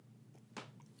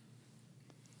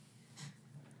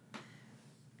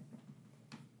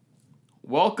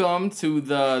Welcome to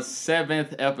the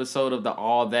 7th episode of the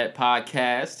All That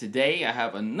Podcast. Today I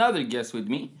have another guest with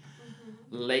me,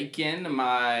 Lakin,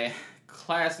 my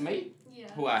classmate,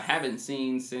 who I haven't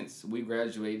seen since we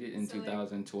graduated in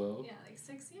 2012. Like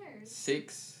 6 years.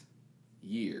 6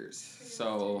 years.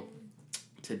 So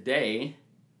today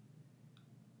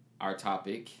our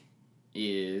topic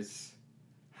is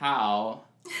how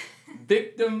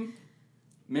victim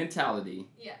mentality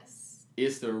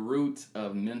is the root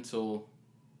of mental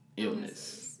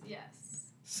illness.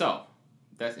 Yes. So,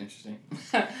 that's interesting.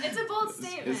 It's a bold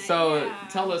statement. So,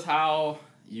 tell us how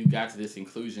you got to this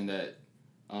conclusion that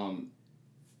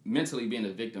mentally being a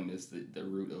victim is the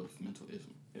root of mental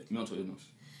illness.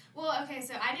 Well, okay,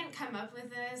 so I didn't come up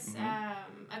with this.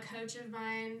 A coach of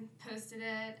mine posted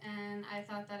it, and I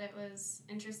thought that it was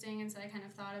interesting, and so I kind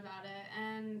of thought about it.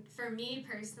 And for me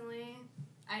personally,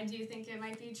 I do think it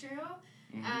might be true.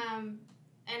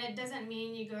 And it doesn't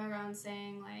mean you go around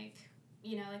saying, like,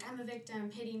 I'm a victim,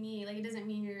 pity me. Like, it doesn't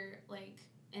mean you're, like,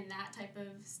 in that type of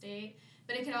state.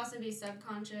 But it could also be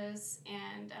subconscious,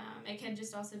 and it could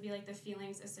just also be, like, the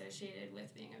feelings associated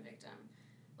with being a victim.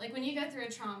 Like, when you go through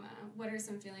a trauma, what are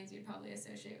some feelings you'd probably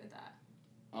associate with that?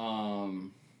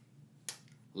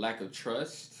 Lack of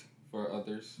trust for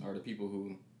others or the people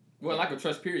who... Well, lack of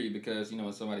trust, period, because,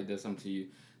 when somebody does something to you,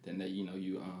 then they,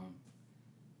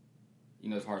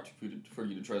 it's hard for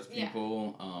you to trust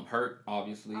people. Hurt,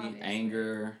 obviously.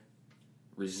 Anger,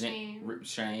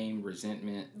 shame,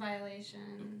 resentment.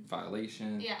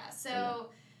 Violation. Yeah, so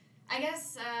I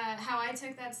guess how I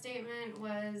took that statement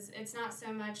was it's not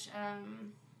so much,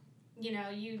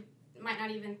 you might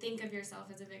not even think of yourself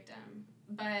as a victim,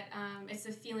 but it's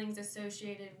the feelings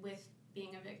associated with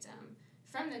being a victim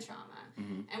from the trauma.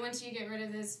 And once you get rid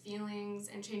of those feelings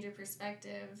and change your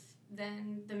perspective,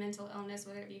 then the mental illness,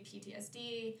 whether it be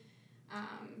PTSD,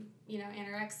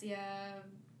 anorexia,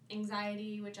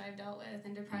 anxiety, which I've dealt with,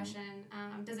 and depression,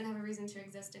 doesn't have a reason to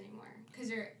exist anymore. Because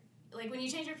you're, like, when you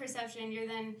change your perception, you're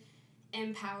then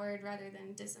empowered rather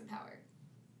than disempowered.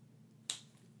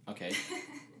 Okay.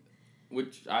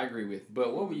 Which I agree with.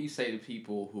 But what would you say to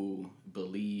people who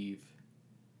believe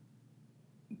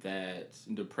that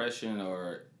depression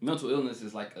or mental illness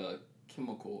is like a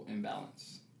chemical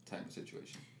imbalance type of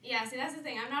situation? Yeah, see, that's the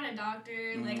thing. I'm not a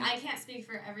doctor. Like, I can't speak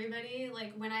for everybody.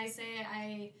 Like, when I say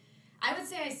I would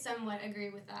say I somewhat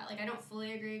agree with that. Like, I don't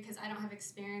fully agree because I don't have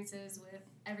experiences with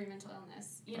every mental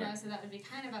illness, know, so that would be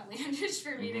kind of outlandish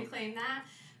for me to claim that.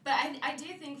 But I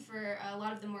do think for a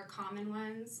lot of the more common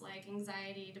ones, like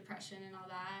anxiety, depression, and all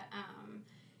that,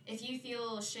 if you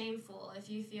feel shameful, if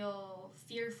you feel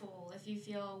fearful, if you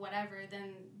feel whatever,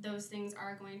 then those things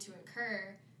are going to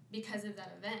occur because of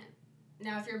that event.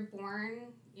 Now, if you're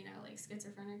born, like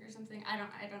schizophrenic or something, I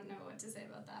don't know what to say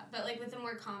about that. But, like, with the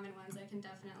more common ones, I can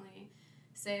definitely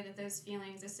say that those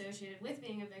feelings associated with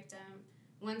being a victim,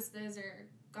 once those are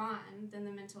gone, then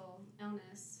the mental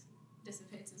illness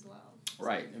dissipates as well.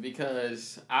 Right,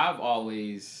 because I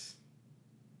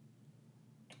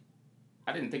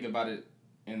didn't think about it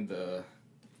in the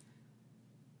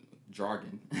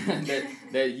jargon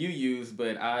that you use,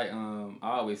 but I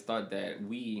always thought that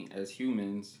we as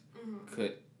humans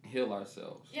could heal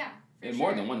ourselves. Yeah, in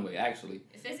more than one way, actually.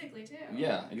 Physically too.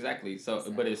 Yeah, exactly. So,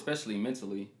 but especially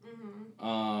mentally,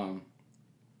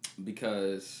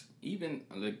 because even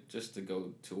like just to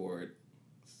go toward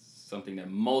something that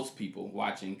most people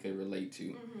watching could relate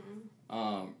to,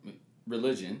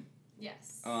 religion.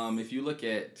 Yes. If you look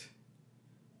at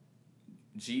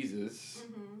Jesus,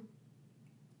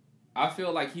 I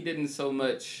feel like he didn't so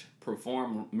much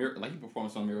perform he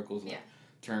performed some miracles, like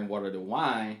turn water to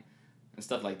wine and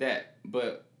stuff like that.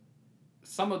 But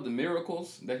some of the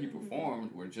miracles that he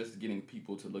performed were just getting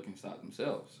people to look inside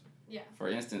themselves. Yeah. For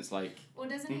instance, like... Well,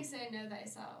 doesn't he say, know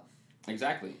thyself?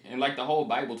 Exactly. And, like, the whole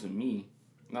Bible to me,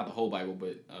 not the whole Bible,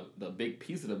 but the big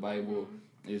piece of the Bible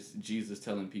is Jesus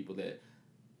telling people that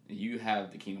you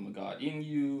have the kingdom of God in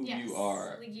you. Yes. You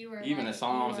are... Like you are even the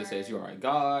Psalms, it says you are a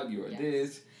God, you are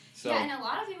this. So, yeah, and a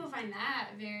lot of people find that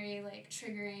very, like,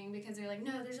 triggering because they're like,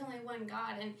 no, there's only one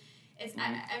God. And it's...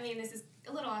 I mean, this is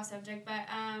a little off subject, but...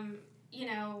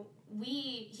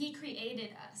 he created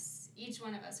us, each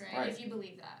one of us, right? If you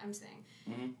believe that, I'm saying.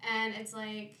 And it's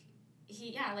like,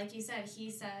 like you said, he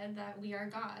said that we are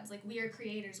gods. Like, we are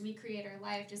creators. We create our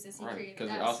life just as he created us.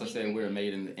 Because it also said we're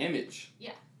made in the image.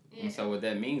 Yeah. And so what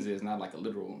that means is not like a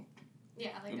literal... Yeah,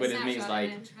 like but it means like,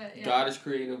 image, God is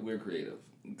creative, we're creative.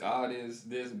 God is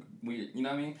this, you know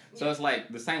what I mean? So it's like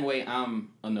the same way I'm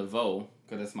a Naveau,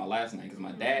 because that's my last name, because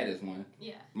my dad is one.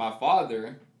 Yeah. My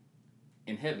father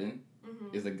in heaven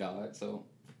is a God, so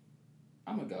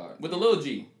I'm a God with a little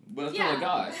G, but still a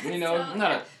God. You know, so,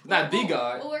 not the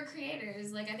God. Well, we're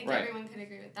creators. Like I think everyone could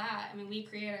agree with that. I mean, we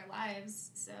create our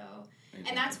lives, so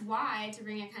and that's why, to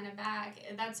bring it kind of back,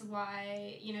 that's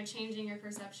why, you know, changing your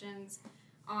perceptions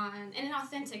on in an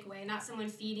authentic way, not someone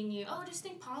feeding you, oh, just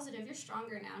think positive, you're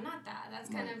stronger now. Not that. That's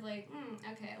kind of like,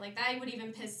 okay. Like that would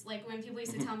even piss, like when people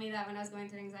used to tell me that when I was going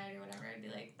through anxiety or whatever, I'd be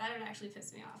like, that would actually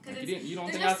piss me off. Because you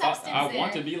don't think I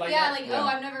want to be like that? Like, oh,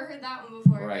 I've never heard that one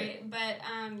before. Right. But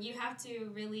you have to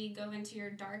really go into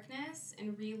your darkness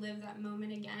and relive that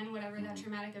moment again, whatever that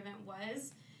traumatic event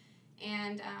was,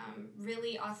 and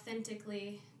really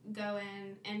authentically go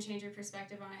in and change your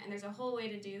perspective on it. And there's a whole way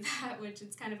to do that, which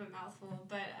it's kind of a mouthful,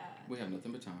 but we have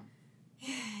nothing but time.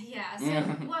 Yeah.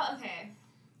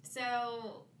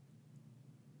 So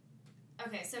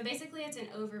so basically it's an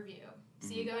overview.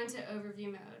 So you go into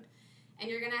overview mode, and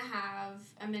you're gonna have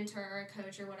a mentor or a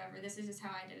coach or whatever. This is just how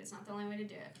I did it. It's not the only way to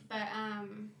do it, but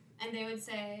and they would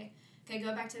say, okay,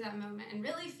 go back to that moment and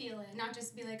really feel it, not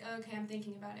just be like, oh, okay, I'm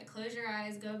thinking about it. Close your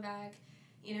eyes, go back.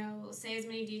 You know, say as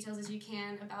many details as you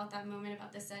can about that moment,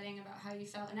 about the setting, about how you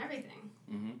felt and everything.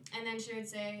 Mm-hmm. And then she would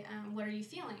say, what are you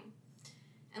feeling?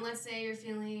 And let's say you're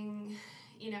feeling,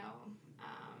 you know,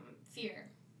 fear.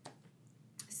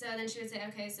 So then she would say,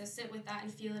 okay, so sit with that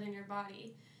and feel it in your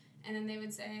body. And then they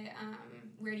would say,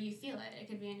 where do you feel it? It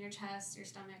could be in your chest, your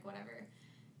stomach, whatever.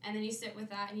 And then you sit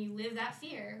with that and you live that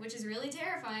fear, which is really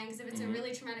terrifying because if it's a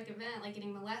really traumatic event, like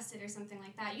getting molested or something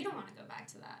like that, you don't want to go back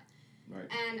to that. Right.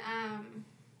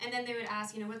 And then they would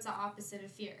ask, you know, what's the opposite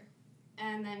of fear?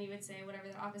 And then you would say whatever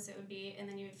the opposite would be, and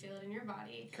then you would feel it in your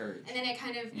body. Courage. And then it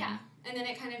kind of, and then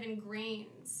it kind of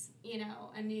ingrains, you know,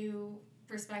 a new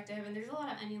perspective. And there's a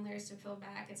lot of onion layers to peel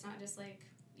back. It's not just like,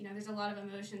 you know, there's a lot of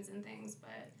emotions and things, but,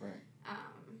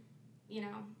 you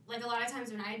know, like a lot of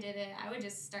times when I did it, I would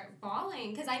just start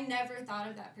bawling because I never thought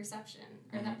of that perception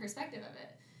or that perspective of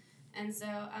it. And so,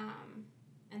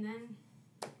 and then.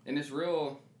 And it's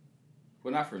real.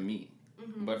 Well, not for me,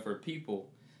 but for people,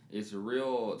 it's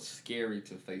real scary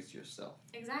to face yourself.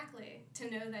 Exactly. To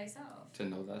know thyself. To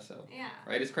know thyself. Yeah.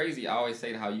 Right? It's crazy. I always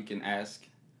say how you can ask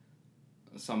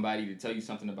somebody to tell you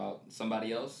something about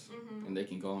somebody else, and they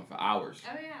can go on for hours.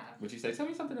 Oh, yeah. But you say, tell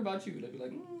me something about you. They'll be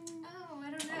like, oh, I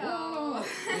don't know.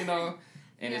 You know?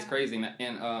 And it's crazy.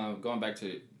 And going back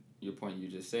to your point you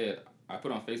just said, I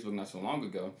put on Facebook not so long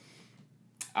ago,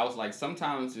 I was like,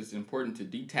 sometimes it's important to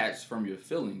detach from your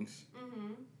feelings,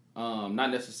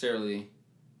 not necessarily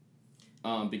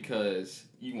because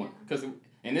you want, because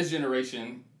in this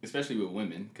generation, especially with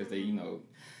women, because they, you know,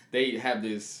 they have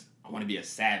this, I want to be a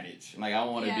savage, like I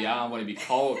don't want to be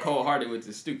cold-hearted, which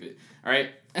is stupid, all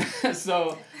right?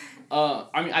 So,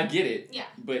 I mean, I get it,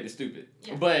 but it's stupid.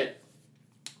 Yeah. But,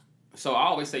 so I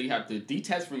always say you have to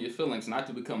detach from your feelings, not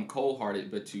to become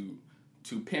cold-hearted, but to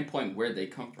pinpoint where they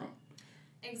come from.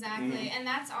 Exactly. And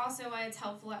that's also why it's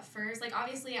helpful at first. Like,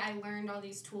 obviously, I learned all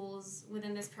these tools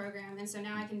within this program, and so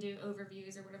now I can do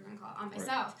overviews or whatever I'm call it on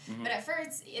myself. Right. But at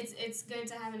first, it's good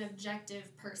to have an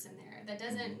objective person there that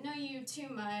doesn't know you too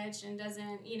much and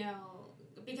doesn't, you know,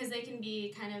 because they can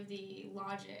be kind of the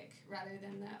logic rather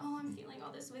than the, oh, I'm feeling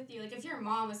all this with you. Like, if your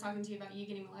mom was talking to you about you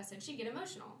getting molested, she'd get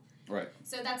emotional. Right.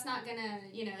 So that's not gonna,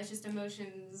 you know, it's just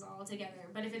emotions all together.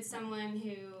 But if it's someone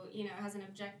who, you know, has an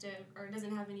objective or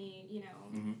doesn't have any, you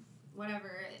know,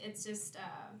 whatever, it's just,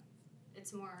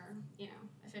 it's more, you know,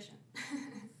 efficient.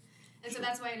 And so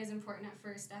that's why it is important at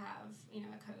first to have, you know,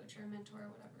 a coach or a mentor or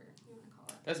whatever you want to call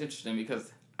it. That's interesting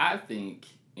because I think,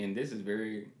 and this is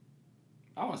very,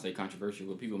 I want to say controversial,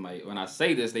 but people might, when I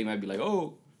say this, they might be like,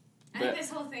 oh. But, I think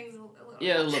this whole thing's a little.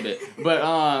 Yeah, a little bit. But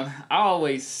I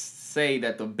always say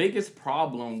that the biggest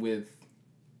problem with,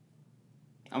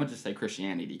 I'm going to just say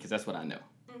Christianity because that's what I know.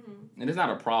 And it's not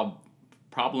a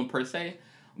problem per se,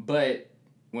 but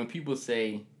when people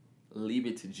say, leave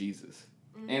it to Jesus.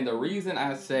 And the reason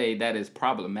I say that is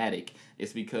problematic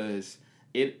is because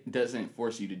it doesn't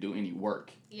force you to do any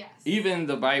work. Yes. Even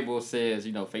the Bible says,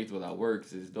 you know, faith without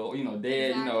works is, you know,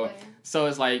 dead, you know. So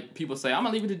it's like people say, I'm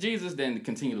going to leave it to Jesus, then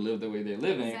continue to live the way they're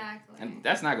living. Exactly. And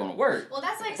that's not going to work. Well,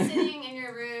 that's like sitting in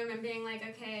your room and being like,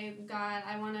 okay, God,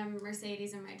 I want a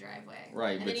Mercedes in my driveway.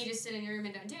 Right. And then you just sit in your room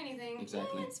and don't do anything.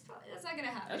 Exactly. That's not going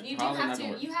to happen.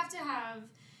 That's you have to have,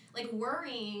 like,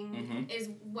 worrying is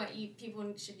what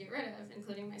people should get rid of,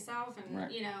 including myself and,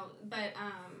 you know, but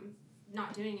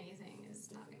not doing anything is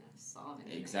not going to solve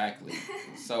anything. Exactly.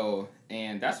 So,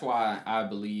 and that's why I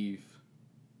believe,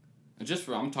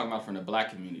 I'm talking about from the black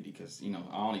community because, you know,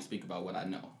 I only speak about what I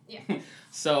know. Yeah.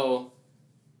 So,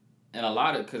 and a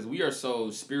lot of, because we are so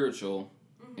spiritual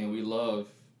and we love,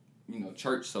 you know,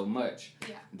 church so much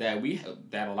that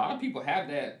a lot of people have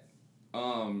that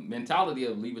mentality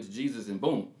of leave it to Jesus and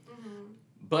boom. Mm-hmm.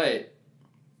 But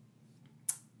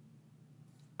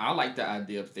I like the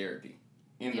idea of therapy.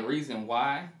 And the reason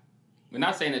why, we're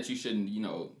not saying that you shouldn't,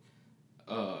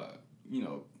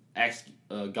 ask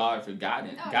God for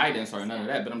guidance or none of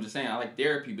that, but I'm just saying I like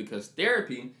therapy because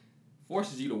therapy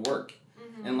forces you to work.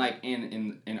 Mm-hmm. And like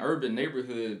in urban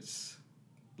neighborhoods,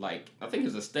 like I think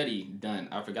there's a study done.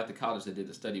 I forgot the college that did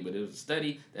the study, but it was a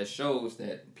study that shows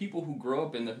that people who grow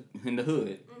up in the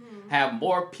hood mm-hmm. have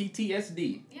more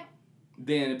PTSD yep.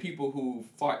 than the people who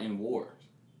fought in wars.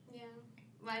 Yeah,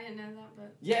 well, I didn't know that,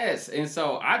 but yes, and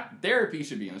so therapy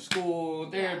should be in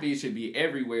school. Therapy should be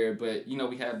everywhere, but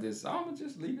we have this. I'm gonna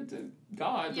just leave it to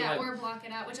God. Yeah, like, or block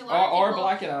it out, which a lot of people... Or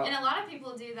block it out. And a lot of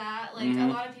people do that. Like, mm-hmm.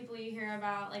 a lot of people you hear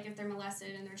about, like, if they're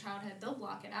molested in their childhood, they'll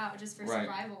block it out just for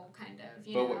survival, kind of,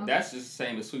 you know? But that's just the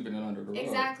same as sweeping it under the rug.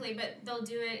 Exactly, but they'll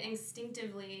do it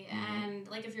instinctively, mm-hmm. and,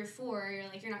 like, if you're 4,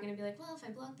 you're not going to be like, well, if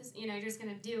I block this... you're just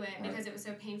going to do it because it was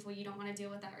so painful, you don't want to deal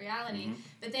with that reality. Mm-hmm.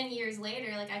 But then years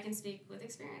later, like, I can speak with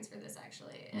experience for this,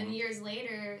 actually, mm-hmm. and years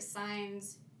later,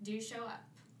 signs do show up.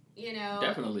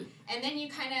 Definitely. And then you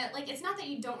kind of, like, it's not that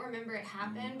you don't remember it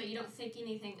happened, mm-hmm. but you don't think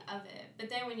anything of it. But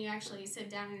then when you actually sit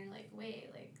down and you're like, wait,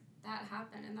 like, that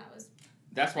happened and that was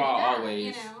That's why bad, I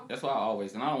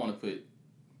always, and I don't want to put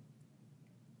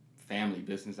family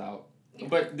business out. Yeah.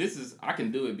 But I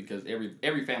can do it because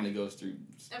every family goes through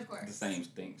the same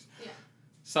things. Yeah.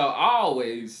 So I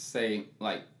always say,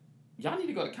 like, y'all need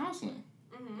to go to counseling.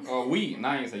 Mm-hmm. Or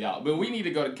I ain't say y'all, but we need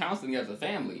to go to counseling as a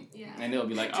family. Yeah. And they'll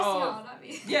be like, just y'all, not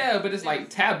me. Yeah, but it's like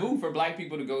taboo for black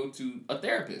people to go to a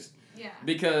therapist. Yeah.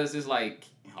 Because it's like,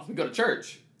 we go to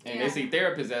church and they see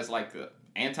therapists as like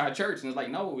anti-church, and it's like,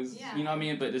 no, it's you know what I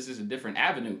mean? But this is a different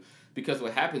avenue because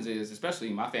what happens is, especially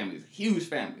in my family, it's a huge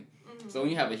family. Mm-hmm. So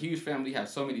when you have a huge family, you have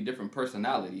so many different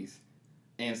personalities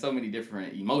and so many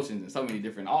different emotions and so many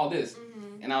different all this.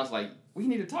 Mm-hmm. And I was like, we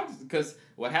need to talk because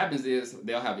what happens is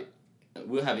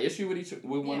we'll have an issue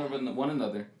with one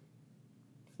another.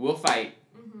 We'll fight.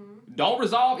 Mm-hmm. Don't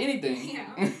resolve anything.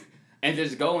 Yeah. And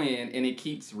just go in, and it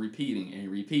keeps repeating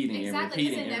and repeating and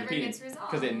repeating and repeating. Exactly, because it never gets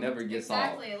resolved. Because it never gets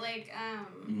solved. Exactly, like,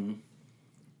 mm-hmm.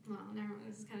 well, never mind,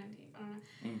 this is kind of deep, I don't know.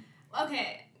 Mm.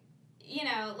 Okay,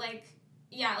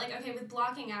 okay, with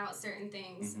blocking out certain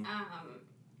things, mm-hmm.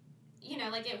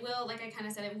 Like it will, like I kind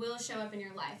of said, it will show up in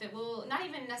your life. It will, not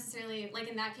even necessarily, like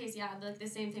in that case, the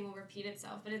same thing will repeat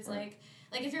itself, but it's like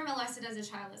if you're molested as a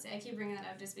child, let's say, I keep bringing that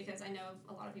up just because I know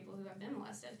a lot of people who have been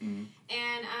molested, mm-hmm.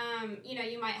 and,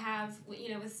 you might have,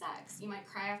 with sex, you might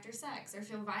cry after sex, or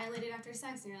feel violated after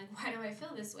sex, and you're like, why do I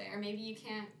feel this way? Or maybe you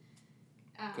can't,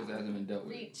 because it hasn't been dealt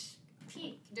with. Reach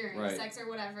peak during sex or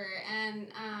whatever, and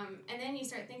then you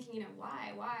start thinking,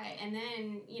 why, and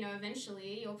then,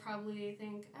 eventually you'll probably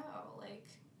think, oh, like,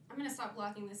 I'm gonna stop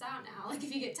blocking this out now, like,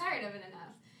 if you get tired of it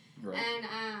enough. Right.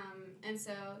 And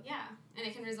so, and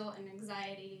it can result in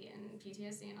anxiety and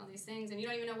PTSD and all these things, and you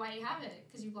don't even know why you have it,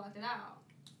 because you blocked it out.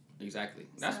 Exactly.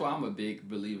 That's why I'm a big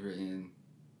believer in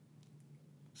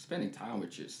spending time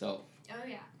with yourself. Oh,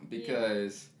 yeah.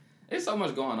 Because there's so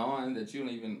much going on that you don't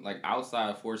even, like,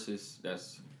 outside forces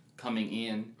that's coming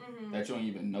in mm-hmm. that you don't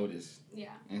even notice. Yeah.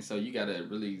 And so you gotta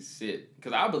really sit,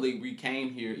 because I believe we came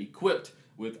here equipped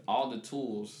with all the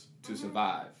tools to mm-hmm.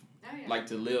 survive. Oh, yeah. Like,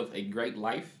 to live a great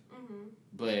life. Mm-hmm.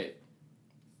 But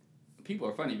people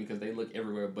are funny because they look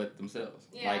everywhere but themselves.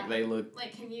 Yeah. Like, they look...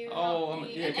 Like, can you...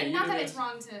 and not that it's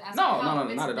wrong to ask no, for help.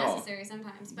 No, not at all. It's necessary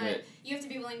sometimes, but you have to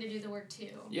be willing to do the work, too.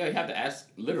 Yeah, you have to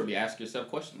literally ask yourself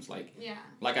questions. Like, yeah.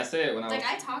 Like I said, when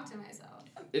I talk to myself.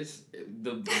 It's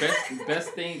the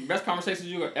best conversations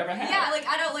you ever had. Yeah, like,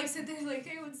 I don't, like, sit there like,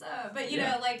 hey, what's up? But,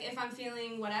 like, if I'm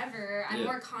feeling whatever, I'm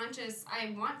more conscious.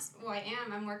 I'm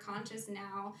more conscious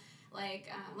now. Like,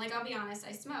 I'll be honest,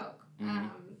 I smoke. Mm-hmm.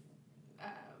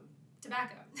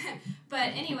 Tobacco. But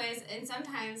anyways, and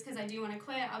sometimes, because I do want to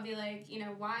quit, I'll be like,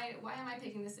 why am I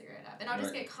picking the cigarette up? And I'll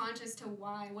just get conscious to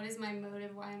why. What is my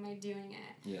motive? Why am I doing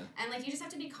it? Yeah. And, like, you just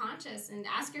have to be conscious and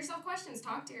ask yourself questions.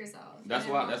 Talk to yourself. That's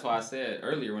why I said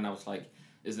earlier when I was like,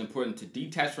 it's important to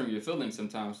detach from your feelings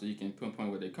sometimes so you can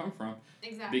pinpoint where they come from.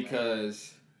 Exactly.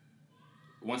 Because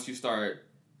once you start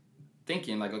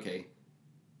thinking, like, okay,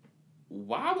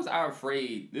 why was I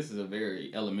afraid? This is a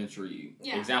very elementary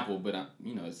example, but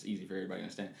it's easy for everybody to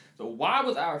understand. So why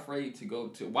was I afraid to go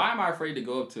to? Why am I afraid to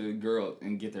go up to a girl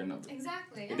and get their number?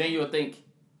 Exactly. And then you'll think,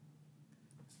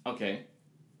 okay,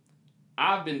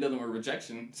 I've been dealing with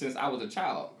rejection since I was a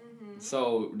child. Mm-hmm.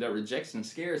 So that rejection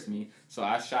scares me. So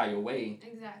I shy away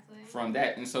from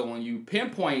that. And so when you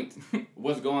pinpoint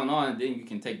what's going on, then you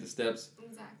can take the steps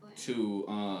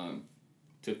to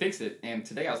to fix it. And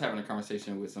today I was having a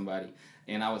conversation with somebody,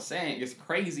 and I was saying it's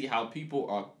crazy how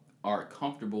people are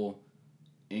comfortable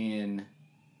in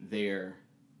their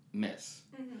mess.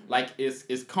 Mm-hmm. Like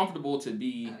it's comfortable to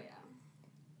be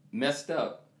messed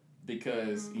up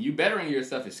because you bettering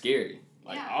yourself is scary.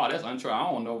 Like, that's untrue.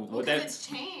 I don't know what that... it's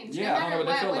change. Yeah, I don't know what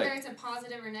that feels like. Whether it's a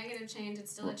positive or negative change,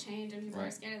 it's still a change, and people are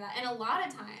scared of that. And a lot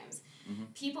of times,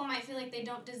 people might feel like they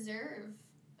don't deserve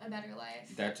a better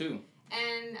life. That too.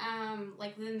 And,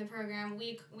 like, within the program,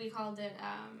 we called it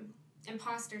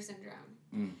imposter syndrome.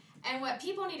 Mm. And what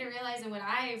people need to realize, and what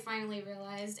I finally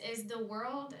realized, is the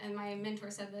world, and my mentor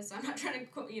said this, so I'm not trying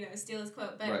to, steal his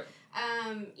quote, but,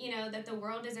 that the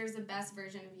world deserves the best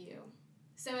version of you.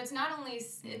 So it's not only,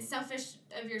 it's selfish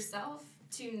of yourself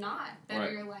to not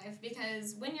better your life,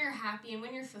 because when you're happy and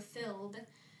when you're fulfilled,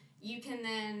 you can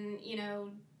then,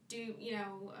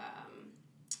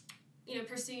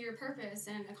 pursue your purpose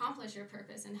and accomplish your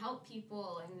purpose and help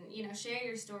people and, share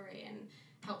your story and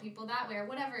help people that way or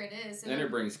whatever it is. So then it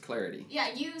brings clarity.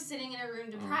 Yeah, you sitting in a room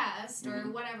depressed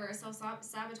or whatever,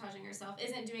 self-sabotaging yourself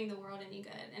isn't doing the world any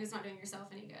good, and it's not doing yourself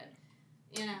any good,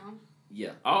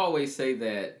 Yeah, I always say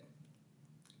that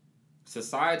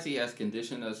society has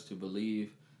conditioned us to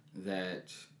believe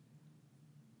that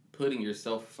putting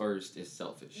yourself first is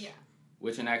selfish. Yeah.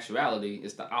 Which in actuality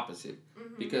is the opposite.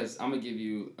 Mm-hmm. Because I'm going to give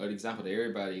you an example that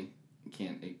everybody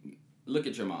can. Look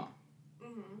at your mom.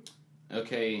 Mm-hmm.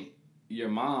 Okay, your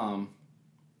mom...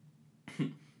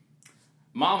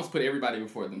 Moms put everybody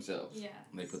before themselves. Yeah.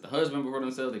 They put the husband before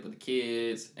themselves. They put the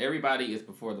kids. Everybody is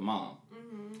before the mom.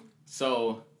 Mm-hmm.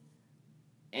 So,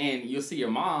 and you'll see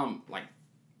your mom, like,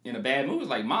 in a bad mood. It's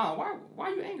like, Mom, why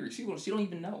are you angry? She don't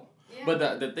even know. Yeah.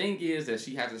 But the thing is that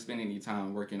she hasn't spent any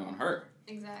time working on her.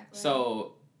 Exactly.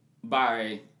 So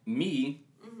by me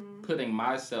putting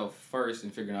myself first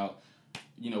and figuring out,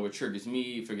 what triggers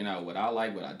me, figuring out what I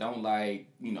like, what I don't like,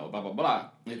 blah, blah, blah.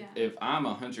 If I'm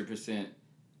 100%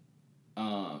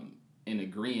 in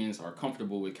agreement or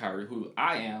comfortable with Kyrie, who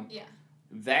I am,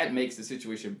 that makes the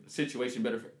situation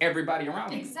better for everybody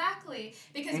around me. Exactly.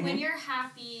 Because when you're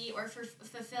happy or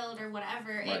fulfilled or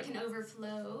whatever, it can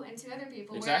overflow into other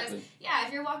people. Exactly. Whereas,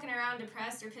 if you're walking around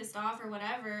depressed or pissed off or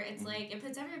whatever, it's like, it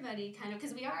puts everybody kind of,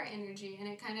 because we are energy, and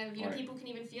it kind of, people can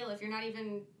even feel if you're not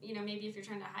even, maybe if you're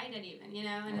trying to hide it even,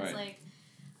 and it's like,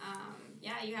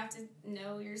 you have to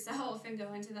know yourself and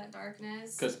go into that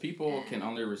darkness. Because people can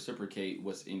only reciprocate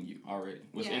what's in you already,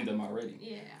 what's in them already.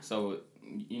 Yeah. So,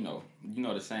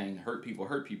 the saying, hurt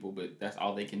people, but that's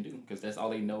all they can do, because that's all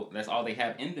they know, that's all they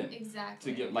have in them.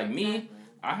 Exactly. To give, like me,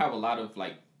 I have a lot of,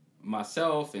 like,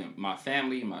 myself and my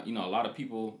family, a lot of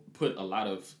people put a lot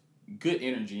of good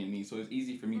energy in me, so it's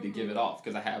easy for me to give it off,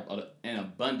 because I have an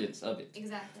abundance of it.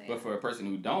 Exactly. But for a person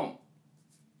who don't,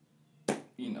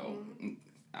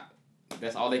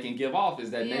 that's all they can give off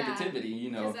is that negativity,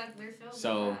 Exactly. They're filled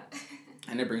with that.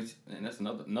 and that's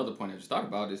another point I just talked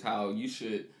about, is how you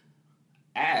should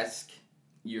ask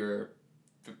your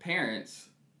parents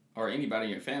or anybody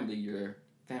in your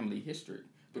family history,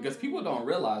 because people don't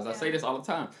realize, I say this all the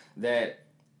time, that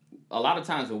a lot of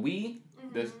times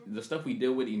the stuff we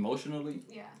deal with emotionally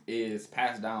is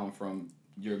passed down from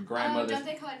your grandmother. Don't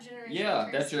they call it generational? Yeah,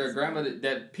 that's your grandmother.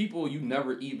 That people you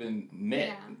never even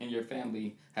met in your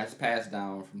family has passed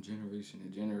down from generation to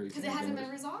generation. Because it hasn't been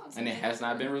resolved. And it has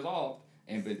not been resolved.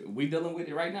 But we dealing with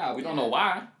it right now. We don't know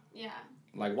why. Yeah.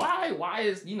 Like, why? Why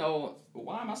is,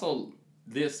 why am I so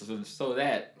this, so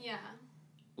that? Yeah.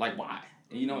 Like, why?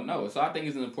 And you don't know. So I think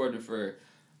it's important for,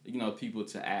 people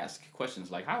to ask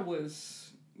questions like, how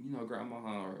was, grandma,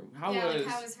 or how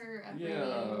was her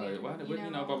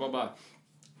upbringing? Blah, blah, blah.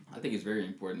 I think it's very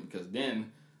important, because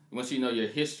then once you know your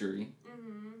history,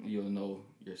 you'll know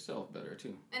yourself better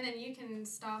too. And then you can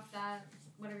stop that,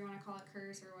 whatever you want to call it,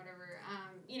 curse or whatever.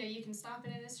 You can stop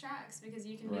it in its tracks, because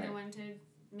you can be the one to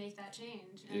make that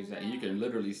change. And, exactly. You can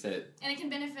literally set. And it can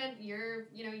benefit your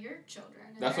children.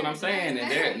 That's what I'm saying.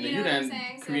 And you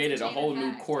then created a whole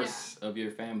new course of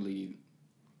your family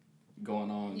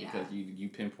going on because you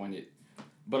pinpointed.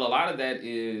 But a lot of that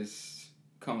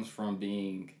comes from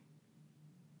being.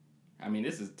 I mean,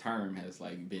 this term has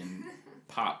been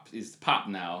it's pop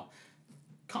now.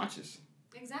 Conscious.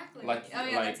 Exactly.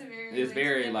 That's a very. It's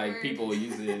very people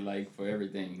use it for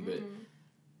everything, but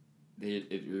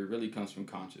it really comes from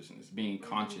consciousness, being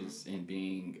conscious and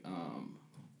being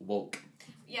woke.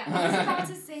 Yeah, I was about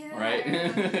to say that.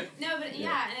 Right? No, but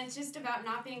yeah, and it's just about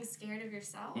not being scared of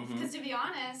yourself. Because to be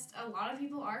honest, a lot of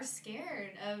people are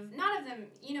scared of, not of them,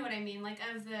 you know what I mean, like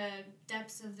of the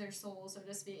depths of their soul, so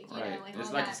to speak. You know, like it's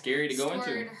all like that scary to go into.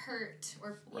 stored hurt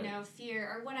or, you know, fear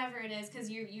or whatever it is, because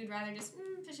you'd rather just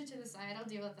push it to the side, I'll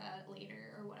deal with that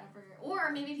later or whatever.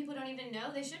 Or maybe people don't even know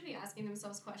they should be asking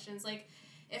themselves questions. Like,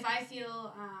 if I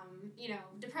feel, you know,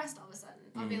 depressed all of a sudden,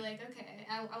 I'll be like, okay,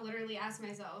 I'll literally ask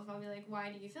myself, I'll be like, why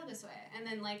do you feel this way? And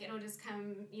then, like, it'll just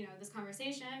come, you know, this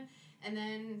conversation, and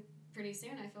then pretty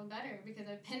soon I feel better because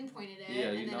I pinpointed it.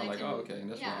 Yeah, you know, like, okay,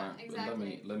 that's why.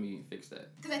 Exactly. Let me fix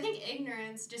that. Because I think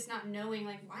ignorance, just not knowing,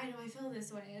 like, why do I feel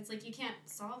this way? It's like you can't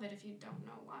solve it if you don't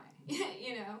know why,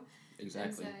 you know?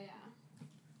 Exactly. And so, yeah.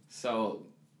 So,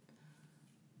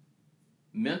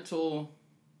 mental...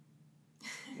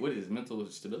 What is mental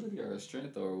stability or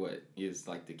strength, or what is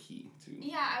like the key to?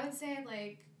 Yeah, I would say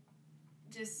like,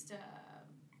 just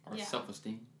or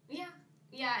self-esteem. Yeah,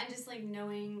 and just like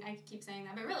knowing. I keep saying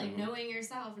that, but really knowing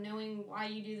yourself, knowing why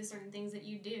you do the certain things that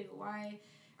you do. Why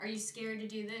are you scared to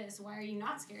do this? Why are you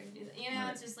not scared to do that? You know,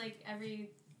 it's just like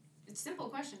it's simple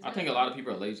questions. I think a lot of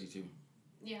people are lazy too.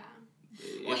 Yeah.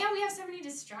 Well, yeah, we have so many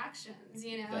distractions.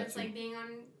 You know, it's like being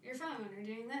on your phone or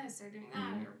doing this or doing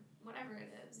that or whatever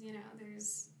it is. You know,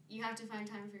 you have to find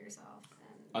time for yourself.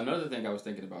 And another thing I was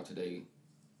thinking about today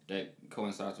that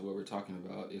coincides with what we're talking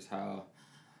about is how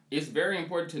it's very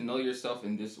important to know yourself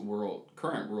in this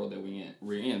current world that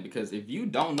we're in, because if you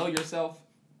don't know yourself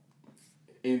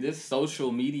in this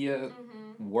social media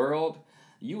world,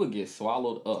 you will get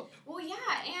swallowed up. Well, yeah,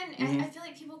 and I feel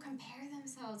like people compare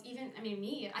themselves. Even, I mean,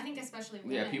 me. I think especially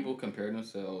women. Yeah, people compare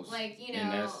themselves. Like, you know,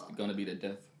 and that's gonna be the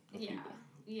death of people.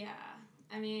 Yeah.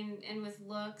 I mean, and with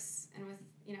looks and with,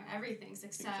 you know, everything,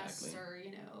 success or,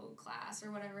 you know, class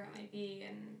or whatever it might be,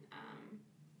 and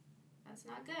that's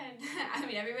not good. I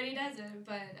mean, everybody does it,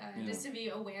 but just to be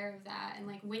aware of that, and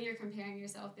like when you're comparing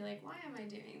yourself, be like, why am I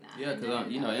doing that? Yeah, because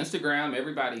you know, Instagram,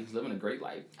 everybody's living a great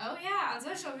life. Oh yeah, on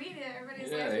social media,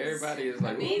 everybody's life everybody is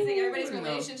like amazing. Everybody's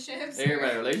relationships.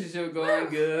 Everybody's relationship going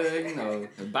good. You know,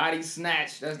 the body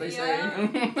snatched, as they say.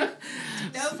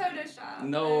 No Photoshop.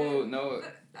 No.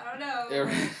 I don't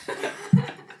know.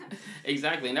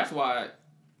 Exactly, and that's why,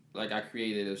 like, I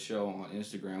created a show on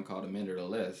Instagram called A Minute or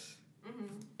Less.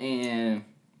 And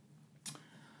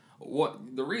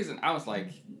the reason I was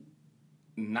like,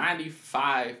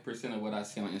 95% of what I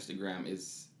see on Instagram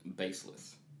is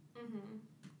baseless.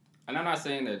 And I'm not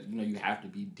saying that, you know, you have to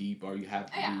be deep or you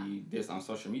have to be this on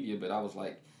social media, but I was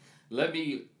like, let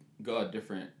me go a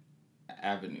different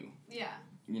avenue. Yeah.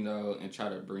 You know, and try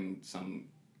to bring some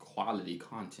quality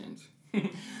content to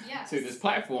this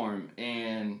platform.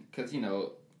 And because, you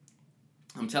know,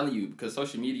 I'm telling you, because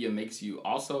social media makes you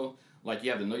also, like,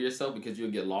 you have to know yourself, because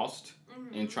you'll get lost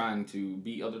in trying to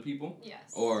be other people.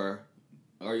 Yes. Or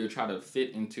you'll try to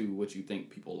fit into what you think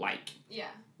people like. Yeah.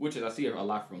 Which is, I see a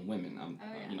lot from women.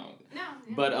 You know. No.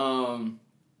 Yeah. But,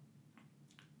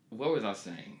 what was I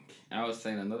saying? I was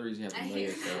saying another reason you have to know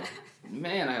yourself.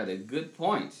 Man, I had a good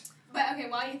point. But, okay,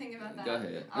 while you think about that. Go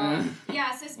ahead.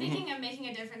 Yeah, so speaking of making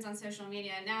a difference on social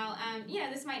media, now, you know,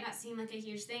 this might not seem like a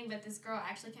huge thing, but this girl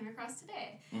actually came across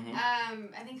today.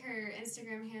 I think her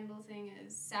Instagram handle thing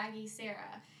is Saggy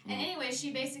Sarah. And anyway,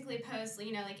 she basically posts,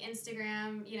 you know, like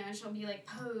Instagram, you know, and she'll be like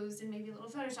posed and maybe a little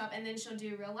Photoshop, and then she'll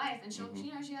do real life. And she'll,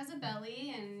 you know, she has a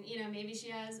belly, and, you know, maybe she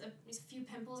has a few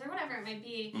pimples or whatever it might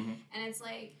be. And it's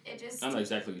like, it just... I know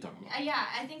exactly what you're talking about. Yeah,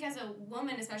 I think as a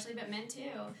woman especially, but men too...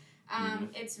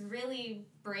 it's really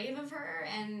brave of her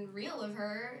and real of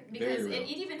her, because it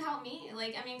even helped me.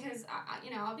 Like, I mean, because,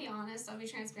 you know, I'll be honest, I'll be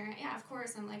transparent. Yeah, of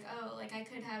course, I'm like, oh, like, I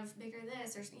could have bigger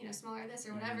this or, you know, smaller this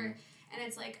or whatever. And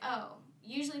it's like, oh,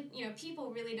 usually, you know,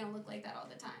 people really don't look like that all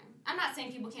the time. I'm not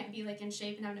saying people can't be, like, in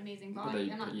shape and have an amazing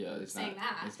body. I'm not saying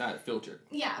that. It's not filtered.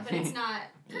 Yeah, but it's not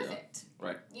perfect.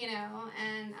 Right. You know,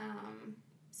 and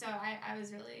so I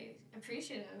was really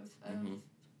appreciative of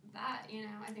that, you know.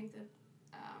 I think that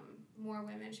more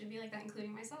women should be like that,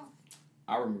 including myself.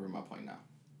 I remember my point now.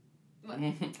 What?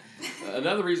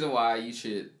 Another reason why you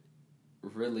should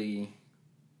really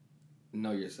know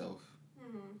yourself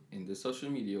in the social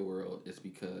media world is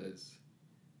because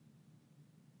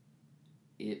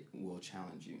it will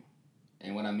challenge you.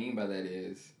 And what I mean by that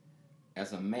is,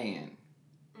 as a man,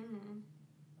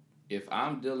 if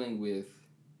I'm dealing with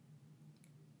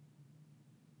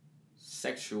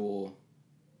sexual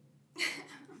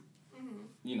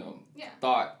you know,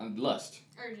 thought and lust.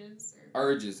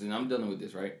 Urges, and I'm dealing with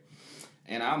this, right?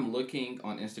 And I'm looking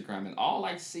on Instagram, and all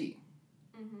I see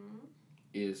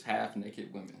is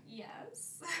half-naked women.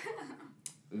 Yes.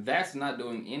 That's not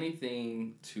doing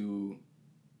anything to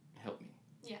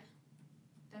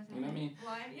Definitely. You know what I mean?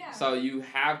 Well, yeah. So you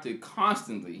have to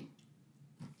constantly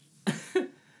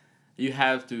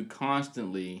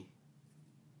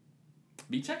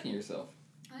be checking yourself.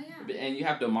 Oh, yeah. And you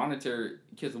have to monitor,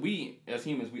 because we, as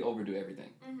humans, we overdo everything.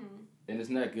 Mm-hmm. And it's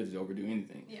not good to overdo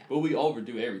anything. Yeah. But we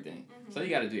overdo everything. Mm-hmm. So you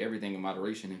got to do everything in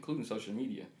moderation, including social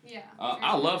media. Yeah.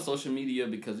 I love social media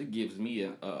because it gives me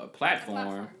a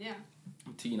platform yeah.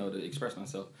 to, to express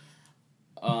myself.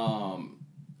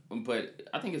 But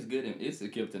I think it's good, and it's a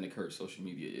gift and a curse, social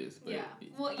media is. But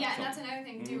Well, yeah, and that's another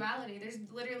thing, duality. There's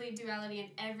literally duality in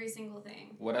every single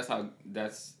thing. Well,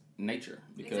 that's nature,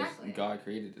 because God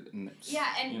created it. And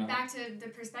back to the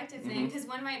perspective thing, because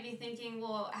one might be thinking,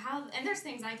 well, how, and there's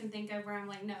things I can think of where I'm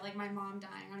like, no, like my mom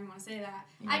dying, I don't even want to say that.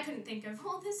 I couldn't think of,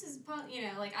 well, this is,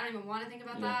 like I don't even want to think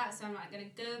about that, so I'm not going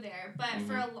to go there. But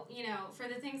for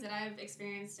the things that I've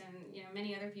experienced and,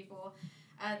 many other people,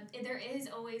 there is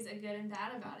always a good and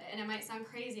bad about it. And it might sound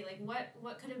crazy, like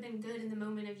what could have been good in the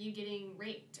moment of you getting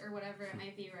raped or whatever it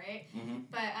might be, right? Mm-hmm.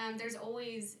 But there's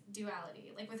always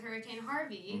duality. Like with Hurricane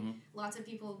Harvey, lots of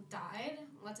people died,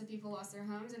 lots of people lost their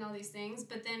homes and all these things.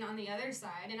 But then on the other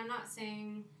side, and I'm not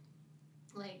saying,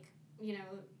 like, never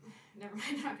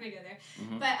mind, I'm not going to go there.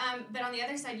 Mm-hmm. But on the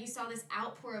other side, you saw this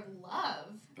outpour of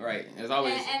love. Right. It's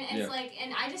always... And it's like...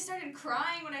 And I just started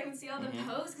crying when I would see all the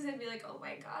posts, because I'd be like, oh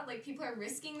my God, like, people are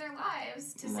risking their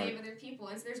lives to save other people.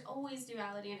 And so there's always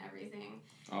duality in everything.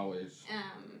 Always.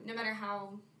 No matter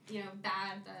how,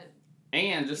 bad that...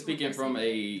 And just speaking from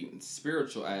a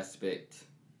spiritual aspect,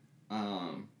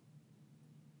 like,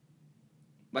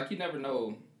 you never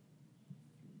know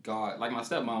God... Like, my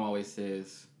stepmom always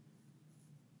says...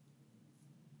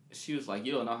 She was like,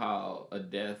 you don't know how a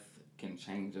death can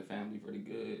change a family for the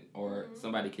good, or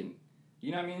somebody can,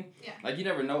 you know what I mean? Yeah. Like, you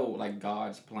never know, like,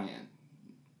 God's plan.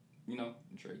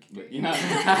 Drake. But, you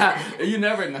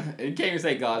never know. You can't even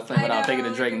say God's plan without thinking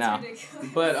of Drake now.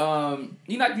 Ridiculous. But,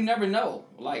 you never know.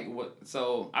 Like, what,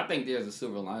 so I think there's a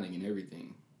silver lining in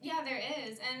everything. Yeah, there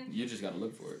is. And you just got to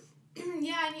look for it.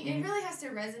 Yeah, and it really has to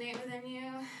resonate within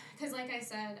you. Because, like I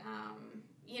said,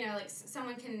 like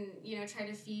someone can, try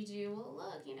to feed you, well,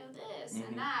 look, this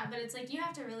and that, but it's like you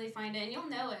have to really find it, and you'll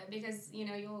know it because,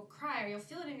 you'll cry or you'll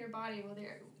feel it in your body,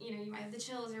 whether, you might have the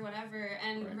chills or whatever,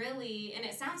 and really, and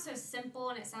it sounds so simple,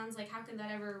 and it sounds like, how could that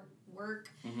ever work?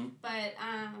 But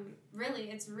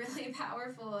really, it's really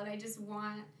powerful, and I just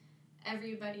want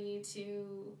everybody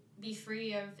to be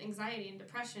free of anxiety and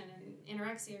depression and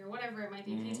anorexia or whatever it might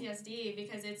be, PTSD,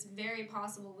 because it's very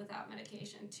possible without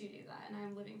medication to do that, and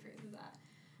I'm living proof of that.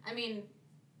 I mean,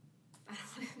 I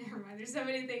don't want to, never mind. There's so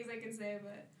many things I can say,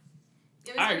 but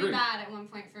it was pretty bad at one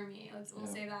point for me. We'll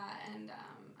say that. And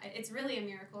it's really a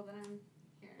miracle that I'm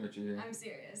here. I'm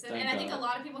serious. And I think a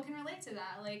lot of people can relate to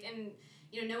that. Like, and,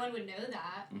 no one would know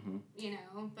that,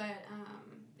 but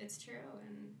it's true.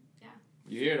 And, yeah.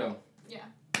 You're here, though. Yeah.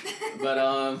 But,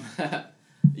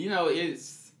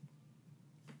 it's,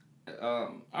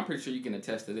 I'm pretty sure you can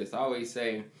attest to this. I always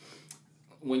say,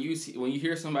 when you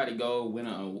hear somebody go win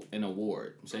an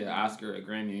award, say an Oscar, a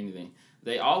Grammy, or anything,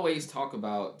 they always they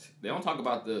don't talk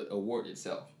about the award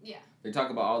itself. Yeah. They talk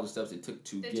about all the steps it took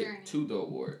to get to the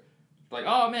award. Like,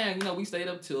 oh man, we stayed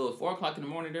up till 4 o'clock in the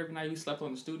morning every night. We slept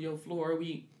on the studio floor.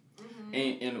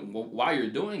 And while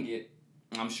you're doing it,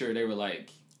 I'm sure they were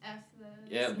like, F this.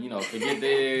 Yeah, forget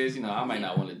this. I might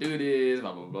not want to do this.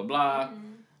 Blah blah blah blah.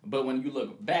 But when you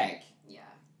look back,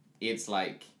 it's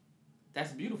like,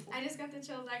 that's beautiful. I just got the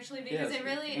chills, actually, because it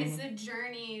really it's a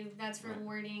journey that's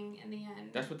rewarding in the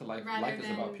end. That's what life is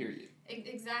about, period.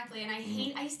 Exactly, and I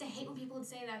used to hate when people would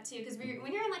say that too, because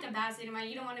when you're in like a bad state of mind,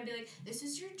 you don't want to be like, this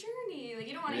is your journey, like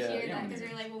you don't want to hear that, because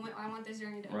you're like, well, I want this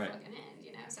journey to fucking end,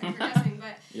 Sorry for guessing,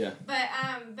 but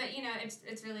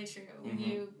it's really true when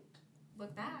you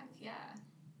look back,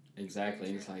 Exactly,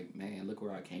 it's like, man, look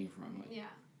where I came from, like,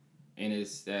 and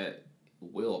it's that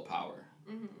willpower.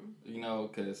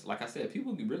 Because, like I said,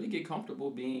 people really get comfortable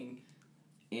being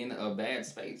in a bad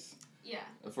space. Yeah.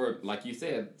 For, like you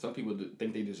said, some people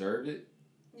think they deserve it.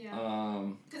 Yeah.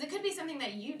 Because it could be something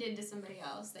that you did to somebody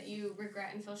else that you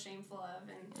regret and feel shameful of.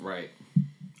 And right.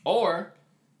 Or,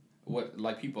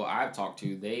 like people I've talked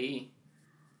to, they,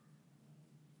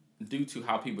 due to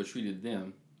how people treated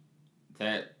them,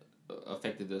 that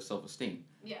affected their self-esteem.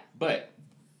 Yeah. But,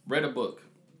 read a book.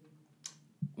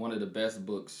 One of the best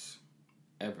books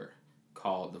ever,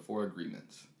 called The 4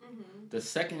 Agreements. The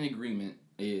second agreement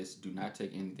is, do not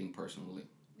take anything personally.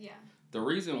 Yeah. The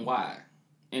reason why,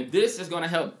 and this is going to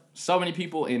help so many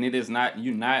people, and it is not,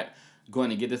 you're not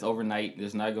going to get this overnight.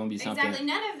 There's not going to be something. Exactly.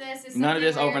 None of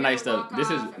this is overnight stuff.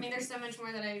 This is, there's so much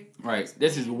more that I... Right.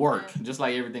 This is work, just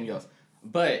like everything else.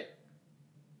 But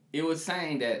it was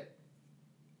saying that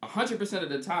 100% of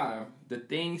the time, the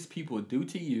things people do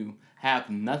to you have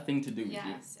nothing to do with you.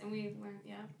 Yes, and we learned,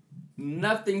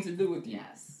 Nothing to do with you.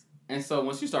 Yes. And so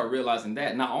once you start realizing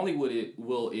that, not only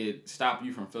will it stop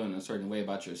you from feeling a certain way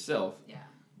about yourself,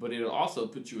 but it'll also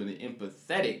put you in an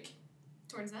empathetic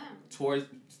towards them.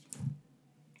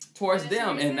 Towards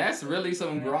them, and that's really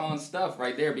some grown stuff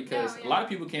right there, because a lot of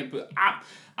people can't put.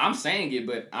 I'm saying it,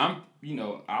 but I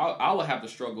will have to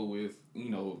struggle with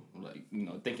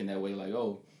thinking that way, like,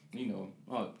 oh,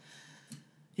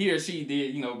 he or she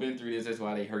did been through this, that's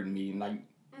why they hurting me, and like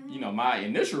my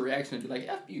initial reaction would be like,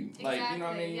 F you, exactly, like, you know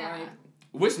what I mean, like,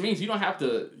 which means you don't have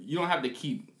to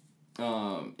keep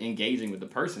engaging with the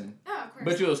person. Oh, of course.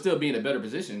 But you'll still be in a better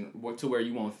position to where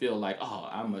you won't feel like, oh,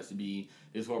 I must be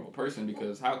this horrible person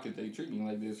because how could they treat me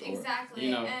like this? Or,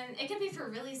 exactly. And it can be for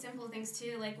really simple things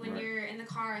too, like when you're in the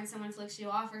car and someone flicks you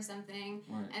off or something,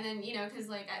 and then, because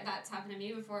like that's happened to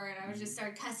me before, and I was just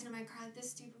started cussing in my car like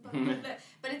this stupid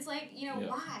but it's like,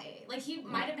 why? Like he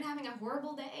might have been having a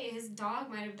horrible day, his dog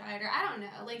might have died, or I don't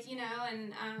know, like,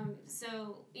 and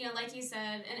so, like you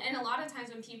said, and a lot of times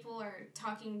when people are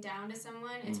talking down to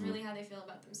someone, it's really how they feel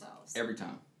about themselves. Every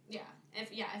time. Yeah.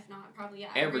 If not, probably,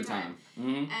 every time.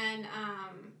 Mm-hmm.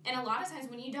 And a lot of times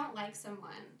when you don't like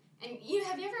someone, and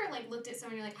have you ever like looked at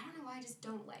someone and you're like, I don't know why I just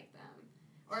don't like them,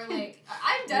 or like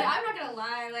I've done. I'm not gonna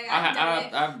lie, like I've done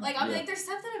it. Like I'm like, there's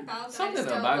something about that I just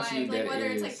don't like whether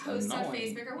it's like posts annoying. on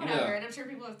Facebook or whatever, and I'm sure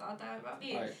people have thought that about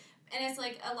me. Right. And it's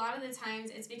like a lot of the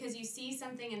times it's because you see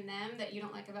something in them that you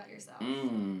don't like about yourself.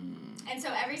 And so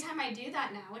every time I do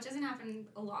that now, which doesn't happen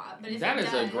a lot, but if that it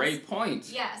is does, a great point.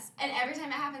 Yes, and every time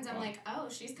it happens, I'm like, oh,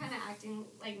 she's kind of acting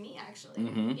like me, actually.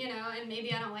 And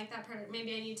maybe I don't like that part.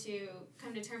 Maybe I need to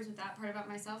come to terms with that part about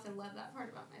myself and love that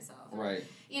part about myself. Right.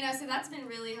 So that's been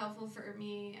really helpful for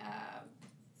me,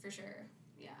 for sure.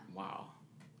 Yeah. Wow.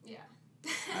 Yeah.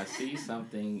 I see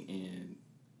something in.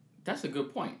 That's a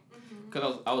good point.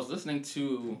 Because I was listening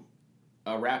to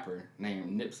a rapper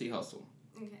named Nipsey Hussle.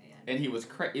 Okay, yeah. And it was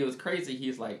crazy.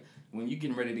 He's like, when you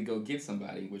getting ready to go get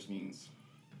somebody, which means,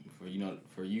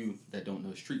 for you that don't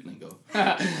know street lingo,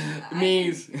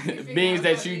 means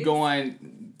that you go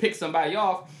and pick somebody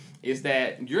off, is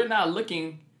that you're not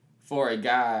looking for a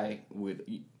guy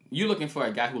you're looking for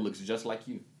a guy who looks just like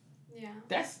you. Yeah.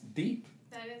 That's deep.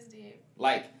 That is deep.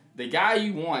 Like, the guy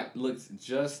you want looks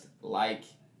just like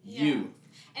you.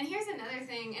 And here's another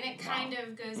thing, and it kind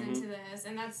of goes into this,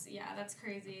 and that's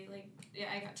crazy. Like,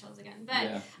 I got chills again. But,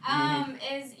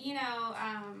 is, no,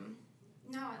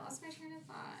 I lost my train of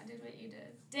thought. I did what you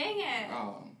did. Dang it.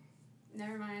 Oh.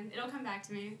 Never mind. It'll come back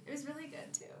to me. It was really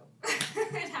good, too.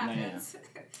 It happens.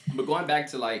 But going back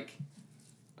to, like,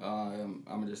 I'm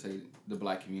going to just say the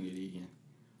black community again.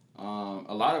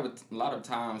 A lot of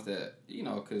times that,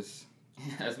 because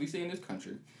as we see in this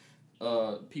country,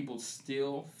 people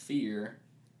still fear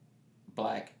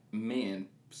black men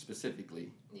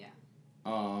specifically. Yeah.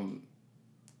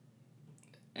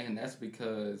 And that's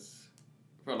because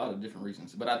for a lot of different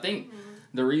reasons. But I think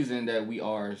the reason that we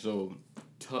are so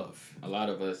tough, a lot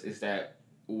of us, is that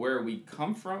where we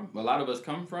come from, a lot of us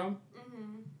come from,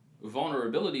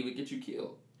 vulnerability would get you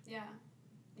killed. Yeah.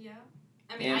 Yeah.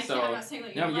 I mean, I'm not saying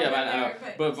that you're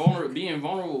but being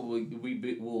vulnerable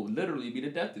will literally be the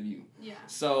death of you. Yeah.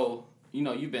 So,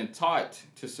 you've been taught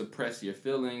to suppress your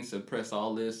feelings, suppress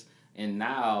all this, and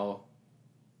now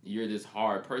you're this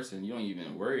hard person. You don't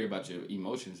even worry about your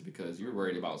emotions because you're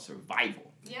worried about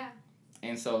survival. Yeah.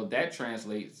 And so that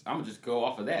translates, I'm going to just go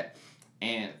off of that.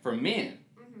 And for men,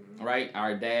 right,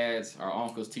 our dads, our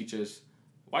uncles teach us,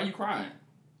 why are you crying?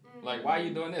 Like, why are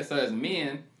you doing this? So as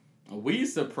men, we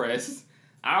suppress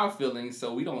our feelings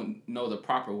so we don't know the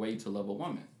proper way to love a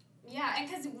woman. Yeah, and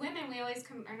because women, we always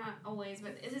come, or not always,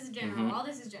 but this is general. All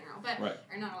this is general, but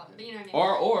or not all of it, but you know what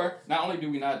I mean. Or not only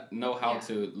do we not know how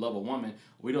to love a woman,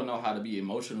 we don't know how to be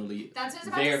emotionally there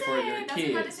for your kids. That's what I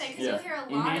was about to say. Because you'll hear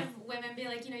a lot of women be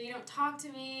like, you don't talk to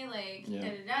me, like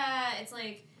da-da-da. It's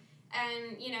like,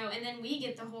 and and then we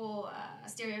get the whole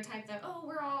stereotype that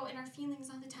we're all in our feelings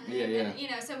all the time. Yeah.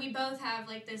 And, so we both have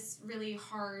like this really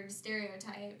hard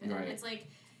stereotype, and it's like,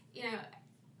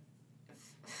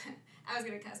 I was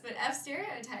gonna cuss, but F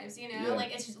stereotypes,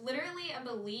 like it's just literally a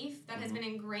belief that has been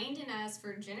ingrained in us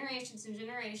for generations and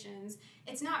generations.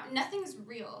 It's nothing's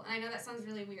real, and I know that sounds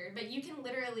really weird, but you can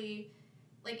literally,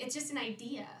 like, it's just an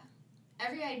idea.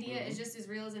 Every idea is just as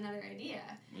real as another idea.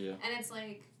 Yeah. And it's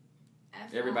like,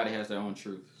 everybody has their own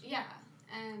truth. Yeah,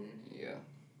 and it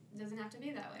doesn't have to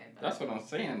be that way. But that's what I'm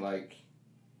saying. Like,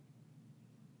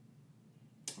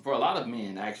 for a lot of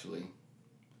men, actually.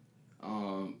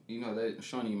 That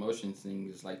showing emotions thing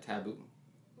is like taboo.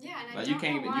 Yeah, and like, you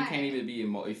can't even be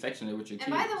more affectionate with your kids.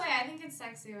 And by the way, I think it's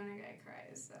sexy when a guy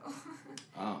cries. So.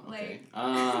 Oh, okay. But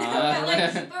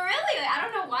really, like, I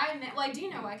don't know why. Well, I do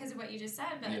know why because of what you just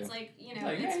said. But it's like, you know,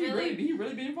 like, it's he really being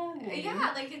vulnerable. Yeah,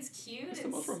 man. like it's cute. It's the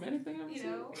most romantic thing I've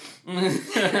ever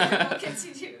seen. What kids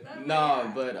you do?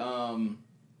 No, but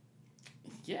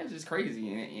yeah, it's just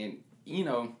crazy, and you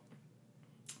know,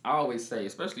 I always say,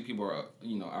 especially people are,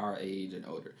 you know, our age and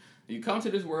older, you come to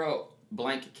this world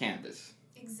blank canvas.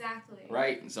 Exactly.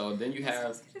 Right? So then you have... That's what I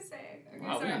was going to say. Okay,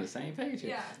 wow, we're on the same page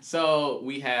here. Yeah. So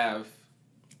we have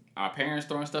our parents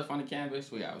throwing stuff on the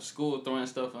canvas. We have school throwing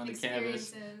stuff on the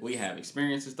canvas. We have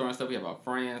experiences throwing stuff. We have our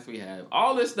friends. We have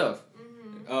all this stuff.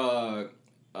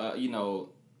 Mm-hmm. You know,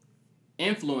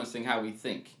 influencing how we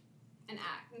think. And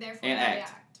act. Therefore, we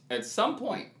act. At some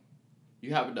point,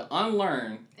 you have to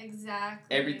unlearn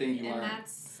everything you learned. And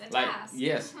that's a like, task.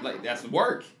 Yes, like that's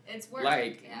work. It's work.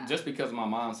 Like, just because my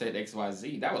mom said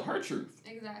XYZ, that was her truth.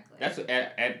 Exactly. That's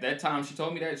at that time she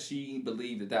told me that, she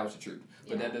believed that was the truth.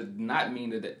 But that does not mean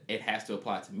that it has to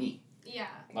apply to me. Yeah.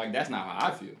 Like, that's not how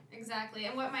I feel. Exactly.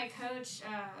 And what my coach,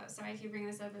 sorry I keep bringing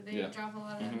this up, but they drop a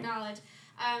lot of knowledge.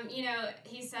 You know,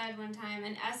 he said one time,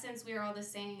 in essence, we are all the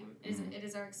same. It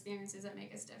is our experiences that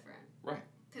make us different. Right.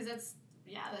 Because that's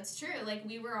true. Like,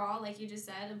 we were all, like you just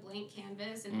said, a blank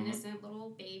canvas, an innocent little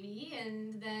baby,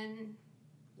 and then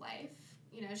life,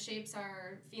 you know, shapes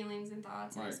our feelings and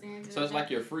thoughts and experiences. So it's like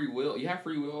your free will. You have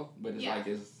free will, but it's like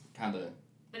it's kind of...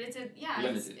 But it's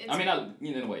limited. I mean, not,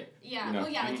 in a way. Yeah, you know?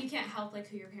 Well, like, you can't help, like,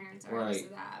 who your parents are because of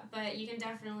that. But you can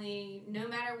definitely, no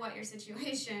matter what your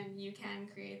situation, you can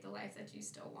create the life that you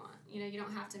still want. You know, you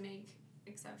don't have to make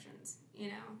exceptions, you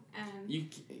know? And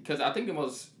because I think the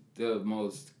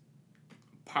most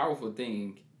powerful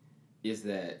thing is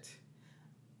that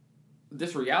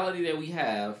this reality that we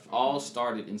have all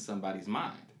started in somebody's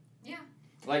mind. Yeah.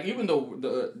 Like, even though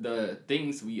the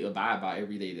things we abide by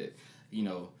every day, that, you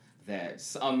know, that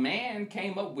a man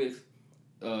came up with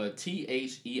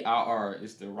THERR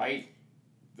is the right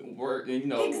word, you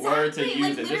know, word to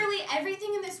use. Like, literally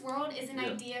everything in this world is an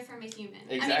idea from a human.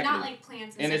 Exactly. I mean, not like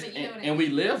plants and stuff, but you know what I mean. And we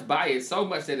live by it so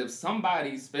much that if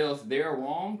somebody spells their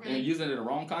wrong and using it in the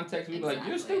wrong context, we be like,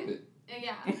 you're stupid.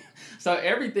 Yeah. So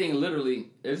everything literally,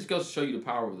 it just goes to show you the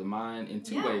power of the mind in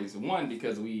two ways. One,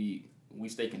 because we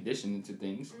stay conditioned into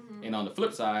things. Mm-hmm. And on the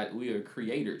flip side, we are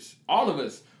creators. All of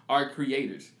us are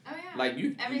creators. Oh, yeah. Like,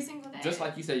 every single day. Just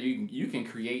like you said, you can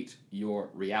create your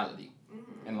reality.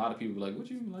 Mm-hmm. And a lot of people are like, what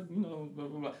you, like, you know, blah,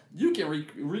 blah, blah. You can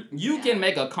can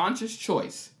make a conscious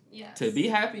choice to be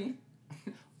happy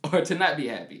or to not be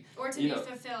happy. Or to be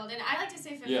fulfilled. And I like to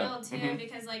say fulfilled, too,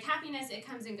 because, like, happiness, it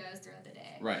comes and goes throughout the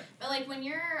day. Right. But, like, when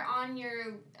you're on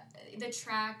the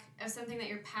track of something that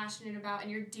you're passionate about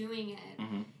and you're doing it,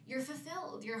 you're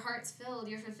fulfilled. Your heart's filled.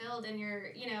 You're fulfilled, and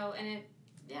you're, you know, and it...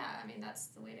 Yeah, I mean, that's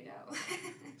the way to go.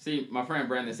 See, my friend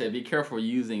Brandon said, be careful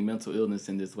using mental illness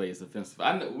in this way. It's offensive.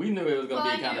 We knew it was going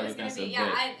to be kind of offensive.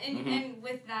 Yeah, and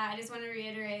with that, I just want to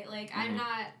reiterate, like, I'm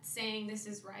not saying this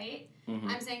is right.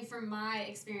 I'm saying from my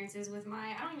experiences with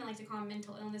I don't even like to call them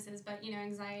mental illnesses, but, you know,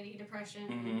 anxiety,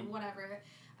 depression, whatever.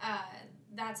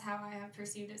 That's how I have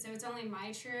perceived it. So it's only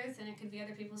my truth, and it could be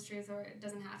other people's truth, or it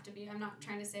doesn't have to be. I'm not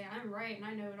trying to say I'm right and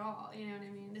I know it all. You know what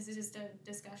I mean? This is just a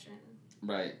discussion.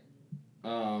 Right.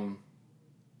 Okay,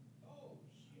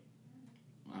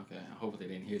 I hope they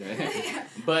didn't hear that.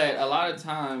 But a lot of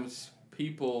times,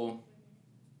 people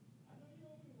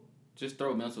just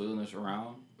throw mental illness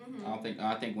around. I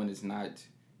think when it's not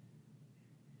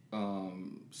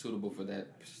suitable for that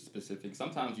specific.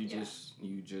 Sometimes you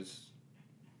just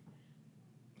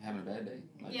having a bad day.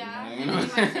 Like, you know? You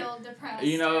might feel depressed.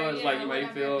 You know, it's like you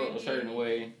might feel a certain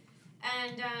way.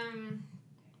 And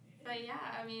but yeah,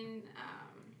 I mean.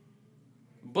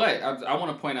 But I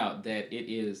want to point out that it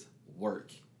is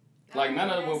work. Like, none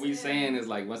of what we're saying is,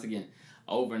 like, once again,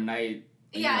 overnight.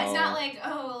 Yeah, it's not like,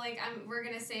 we're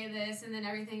going to say this and then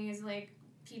everything is, like,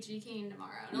 peachy keen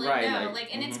tomorrow. Like, right. No,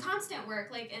 and it's constant work.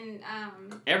 Like, and...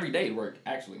 everyday work,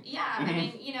 actually. Yeah, I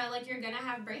mean, you know, like, you're going to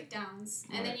have breakdowns.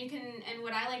 And then you can... And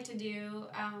what I like to do,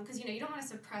 because, you know, you don't want to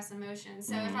suppress emotions.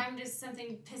 So if I'm just...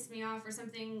 Something pissed me off or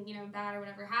something, you know, bad or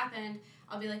whatever happened,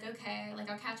 I'll be like, okay. Like,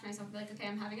 I'll catch myself and be like, okay,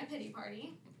 I'm having a pity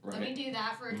party. Right. Let me do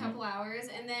that for a couple hours,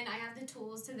 and then I have the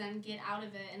tools to then get out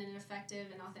of it in an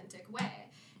effective and authentic way.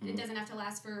 It doesn't have to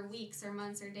last for weeks or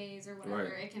months or days or whatever.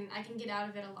 Right. I can get out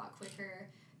of it a lot quicker,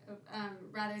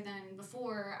 rather than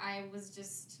before I was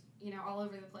just, you know, all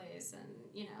over the place and,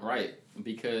 you know. Right,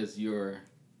 because you're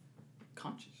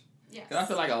conscious. Yes. Because I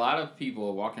feel like a lot of people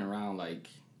are walking around like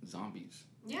zombies.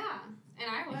 Yeah, and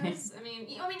I was. I mean,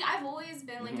 I've always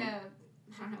been like a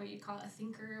I don't know what you'd call it, a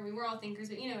thinker. I mean, we're all thinkers,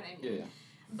 but you know what I mean. Yeah.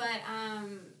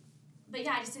 But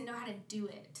yeah, I just didn't know how to do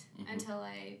it until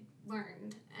I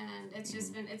learned, and it's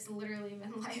just been, it's literally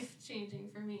been life-changing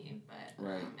for me, but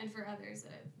and for others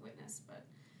that I've witnessed. But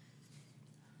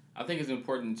I think it's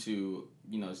important to,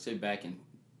 sit back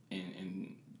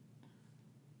and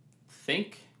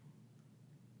think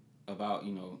about,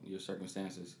 your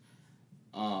circumstances,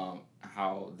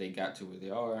 how they got to where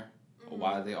they are, or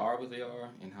why they are where they are,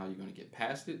 and how you're going to get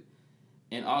past it.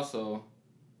 And also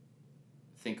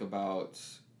think about,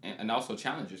 and also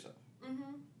challenge yourself.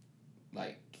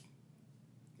 Like,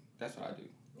 that's what I do.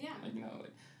 Yeah. Like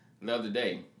the other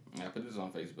day, I put this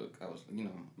on Facebook. I was,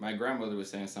 my grandmother was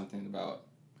saying something about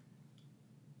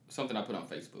something I put on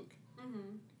Facebook.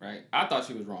 Right? I thought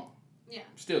she was wrong. Yeah.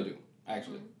 Still do,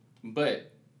 actually.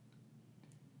 But,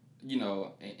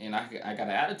 and I got an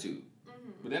attitude.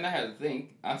 But then I had to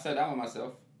think. I sat down with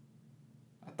myself.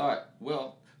 I thought,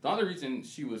 well, the only reason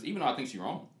she was, even though I think she's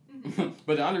wrong,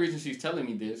 but the only reason she's telling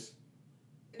me this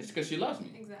is because she loves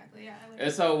me. Exactly, yeah.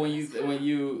 And so when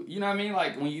you you know what I mean,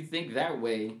 like when you think that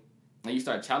way, and you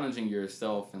start challenging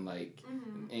yourself and like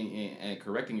and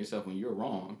correcting yourself when you're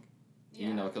wrong,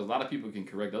 because a lot of people can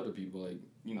correct other people, like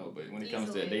but when it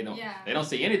comes to it, they don't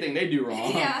see anything they do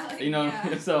wrong.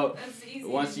 So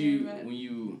once when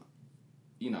you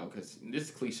because this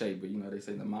is cliche, but they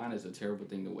say the mind is a terrible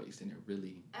thing to waste, and it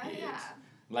really is. Yeah.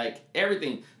 Like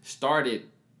everything started,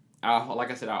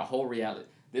 like I said, our whole reality.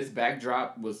 This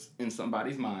backdrop was in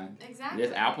somebody's mind. Exactly.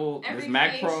 This Apple, this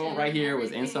Mac Pro right here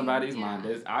was in somebody's mind.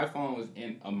 This iPhone was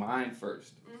in a mind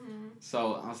first.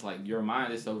 So I was like, your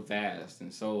mind is so vast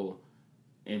and so,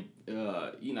 and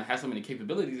has so many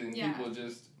capabilities, and people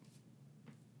just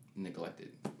neglect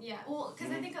it. Yeah, well,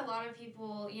 because I think a lot of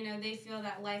people, they feel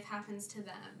that life happens to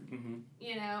them.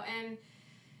 And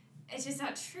it's just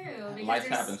not true. Life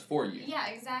happens for you. Yeah,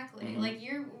 exactly. Like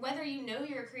whether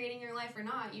you're creating your life or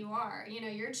not, you are.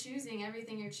 You're choosing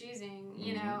everything you're choosing.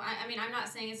 I mean, I'm not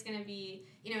saying it's going to be,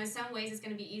 in some ways it's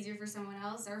going to be easier for someone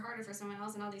else or harder for someone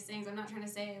else and all these things. I'm not trying to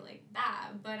say like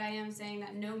that, but I am saying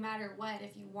that no matter what,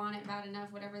 if you want it bad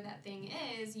enough, whatever that thing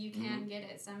is, you can get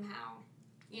it somehow.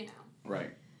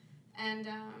 Right. And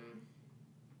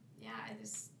I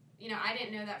just, I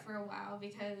didn't know that for a while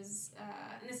because,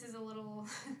 and this is a little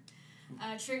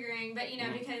triggering, but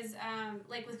because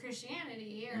like with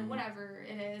Christianity or whatever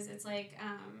it is, it's like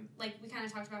we kind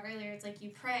of talked about earlier, it's like you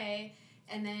pray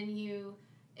and then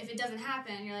if it doesn't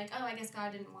happen, you're like, oh, I guess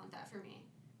God didn't want that for me.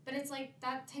 But it's like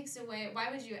that takes away,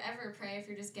 why would you ever pray if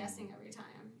you're just guessing every time?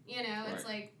 It's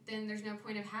like then there's no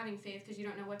point of having faith because you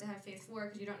don't know what to have faith for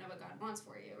because you don't know what God wants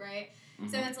for you, right?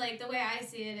 So it's like the way I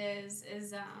see it is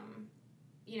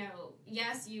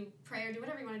yes, you pray or do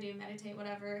whatever you want to do, meditate,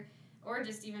 whatever, or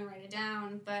just even write it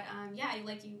down. But we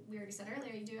already said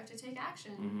earlier, you do have to take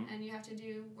action and you have to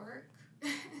do work.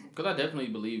 Because I definitely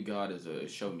believe God is a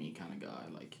show me kind of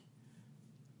God. Like,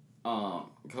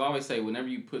 because I always say whenever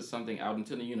you put something out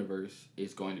into the universe,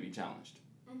 it's going to be challenged.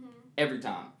 Every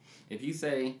time. If you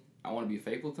say, I want to be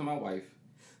faithful to my wife,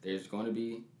 there's going to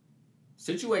be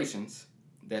situations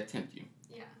that tempt you.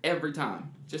 Yeah. Every time.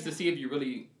 Just to see if you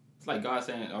really, it's like God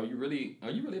saying, are you really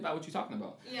about what you're talking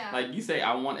about? Yeah. Like you say,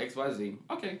 I want XYZ.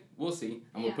 Okay, we'll see.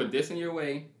 I'm going to put this in your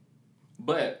way.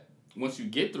 But once you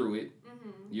get through it,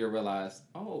 you'll realize,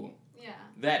 oh,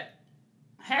 that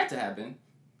had to happen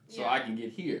so I can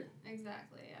get here.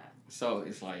 Exactly, yeah. So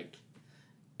it's like,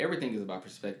 everything is about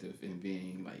perspective and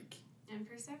being like, and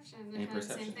perception. They're kind of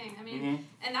the same thing. I mean,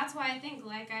 and that's why I think,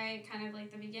 like I kind of like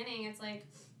the beginning, it's like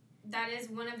that is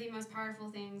one of the most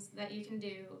powerful things that you can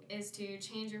do is to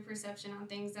change your perception on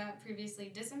things that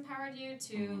previously disempowered you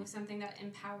to something that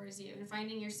empowers you and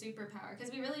finding your superpower.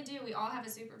 Because we really do. We all have a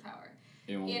superpower.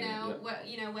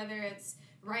 Whether it's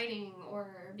writing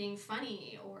or being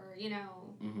funny or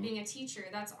being a teacher,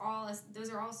 those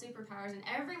are all superpowers, and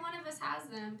every one of us has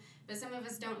them. But some of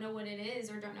us don't know what it is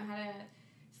or don't know how to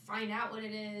find out what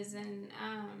it is, and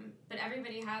but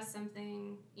everybody has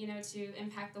something to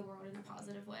impact the world in a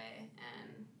positive way,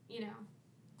 and you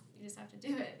just have to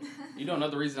do it.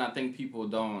 Another reason I think people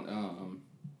don't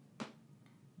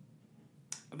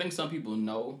I think some people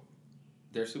know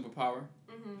their superpower,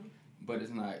 but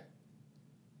it's not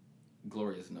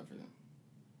glorious enough for them.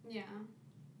 Yeah.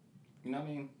 You know what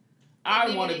I mean?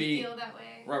 I want to be feel that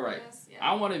way. Right. Yeah.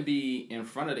 I want to be in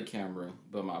front of the camera,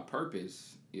 but my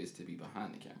purpose is to be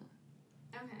behind the camera.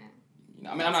 Okay.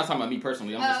 I'm not talking about me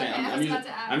personally. I'm just saying.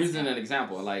 I'm using an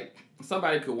example. Like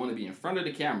somebody could want to be in front of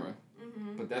the camera,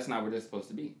 but that's not where they're supposed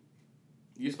to be.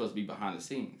 You're supposed to be behind the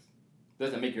scenes.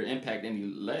 Doesn't make your impact any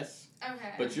less.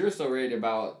 Okay. But you're so worried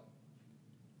about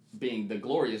being the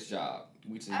glorious job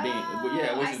which is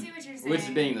I see what you're saying. Which is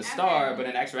being the star, but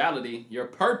in actuality, your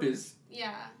purpose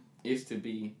is to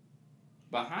be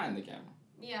behind the camera.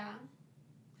 Yeah.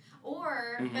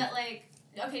 Or, but like,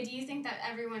 okay, do you think that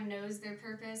everyone knows their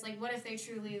purpose? Like, what if they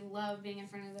truly love being in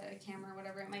front of the camera,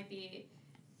 whatever it might be,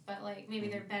 but like maybe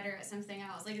they're better at something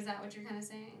else? Like, is that what you're kind of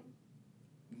saying?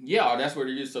 Yeah, that's where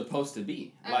you're supposed to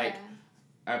be. Okay. Like,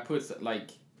 I put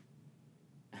like.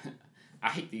 I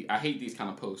hate these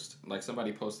kind of posts. Like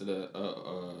somebody posted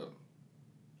a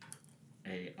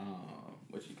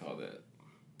what you call that?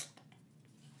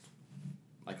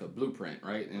 Like a blueprint,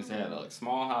 right? And it had a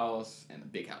small house and a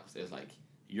big house. It's like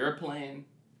your plan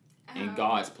and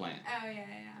God's plan. Oh yeah.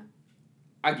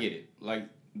 I get it. Like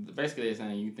basically they're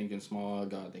saying you thinking small,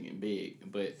 God thinking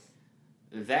big, but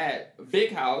that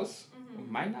big house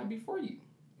might not be for you.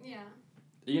 Yeah.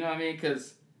 You know what I mean?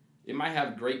 Because it might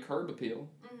have great curb appeal.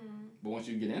 But once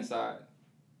you get inside,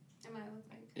 it might look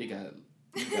like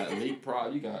you got leak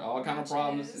problems, you got all kind of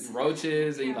problems,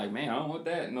 roaches, and you're like, man, I don't want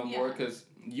that no more because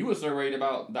you were so worried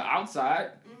about the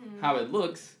outside, how it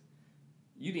looks,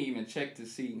 you didn't even check to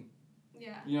see.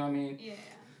 Yeah. You know what I mean? Yeah.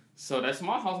 So that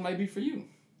small house might be for you.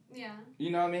 Yeah.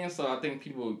 You know what I mean? So I think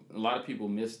a lot of people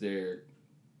miss their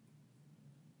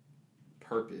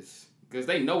purpose because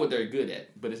they know what they're good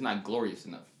at, but it's not glorious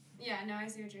enough. Yeah. No, I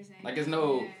see what you're saying. Like it's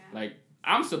no like.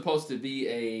 I'm supposed to be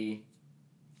a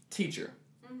teacher.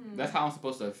 That's how I'm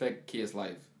supposed to affect kids'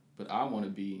 life. But I want to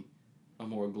be a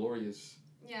more glorious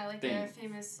a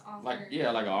famous author.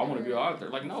 I want to be an author.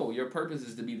 Like, no, your purpose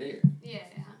is to be there. Yeah.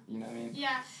 You know what I mean?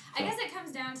 Yeah. So. I guess it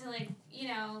comes down to, like, you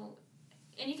know,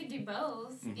 and you can do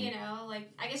both, you know.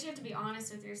 Like, I guess you have to be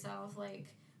honest with yourself, like,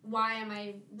 why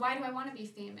do I want to be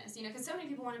famous? You know, because so many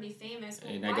people want to be famous.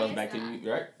 Well, and that goes back to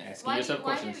you, right? Asking yourself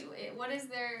questions.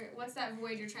 What's that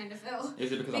void you're trying to fill?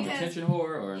 Is it because I'm an attention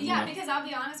whore? Or, yeah, because I'll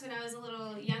be honest, when I was a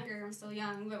little younger, I'm still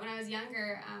young, but when I was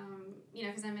younger, you know,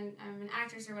 because I'm an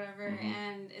actress or whatever,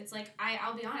 and it's like,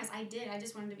 I'll be honest, I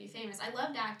just wanted to be famous. I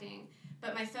loved acting,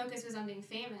 but my focus was on being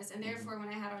famous, and therefore when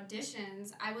I had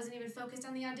auditions, I wasn't even focused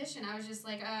on the audition. I was just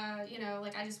like, you know,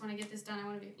 like, I just want to get this done. I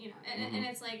want to be, you know, and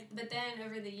it's like, but then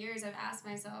over the years, I've asked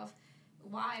myself,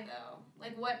 why though?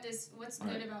 Like, what's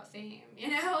good about fame? You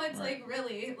know, it's like,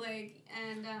 really, like,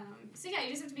 and so yeah, you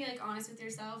just have to be like honest with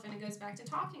yourself, and it goes back to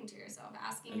talking to yourself,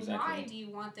 asking why do you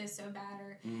want this so bad,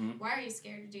 or why are you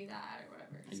scared to do that, or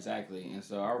whatever. Exactly, and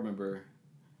so I remember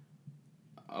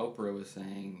Oprah was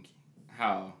saying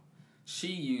how she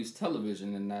used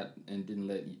television and didn't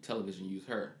let television use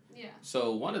her. Yeah.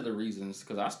 So one of the reasons,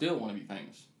 because I still want to be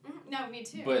famous. No, me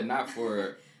too. But not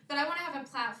for. But I want to have a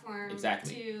platform.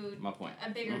 Exactly. To my point. A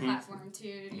bigger platform to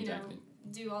you know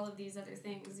do all of these other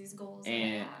things, these goals.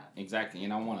 And exactly,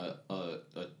 and I want a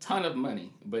ton of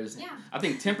money, but it's I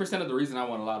think 10% of the reason I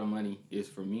want a lot of money is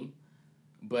for me,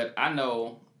 but I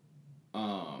know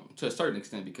to a certain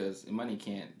extent because money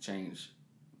can't change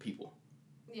people.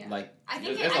 Yeah. Like I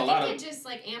think it just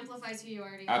like amplifies who you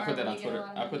already are. I put that on Twitter.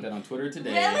 I put that on Twitter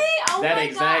today. Really? Oh my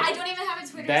god! I don't even have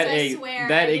a Twitter. So I swear.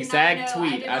 That exact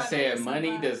tweet. I said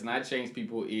money does not change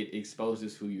people. It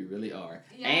exposes who you really are,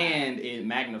 and it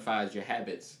magnifies your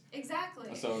habits.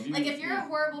 Exactly. So if you're a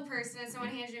horrible person and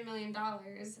someone hands you $1 million.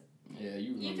 Yeah,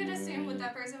 you could assume what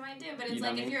that person might do, but it's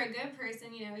like if you're a good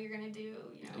person, you know, you're gonna do,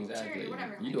 you know, charity or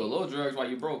whatever. You do a little drugs while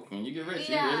you're broke. When you get rich,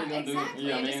 you're really gonna do. You know what I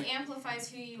mean? It just amplifies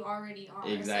who you already are.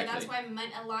 Exactly. So that's why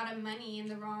a lot of money in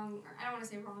the wrong, I don't want to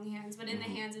say wrong hands, but in the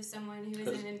hands of someone who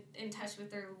isn't in touch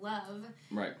with their love.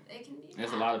 Right. It can be.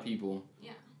 There's a lot of people.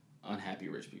 Yeah. Unhappy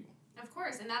rich people. Of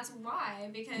course, and that's why,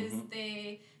 because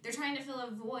they're trying to fill a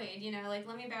void, you know, like,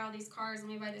 let me buy all these cars, let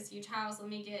me buy this huge house, let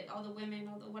me get all the women,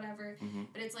 all the whatever,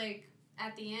 but it's like,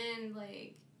 at the end,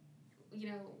 like, you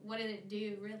know, what did it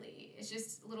do, really? It's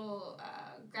just little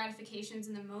gratifications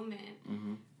in the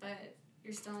moment, but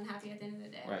you're still unhappy at the end of the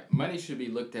day. Right. Money should be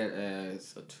looked at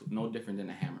as no different than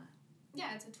a hammer.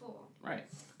 Yeah, it's a tool. Right.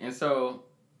 And so,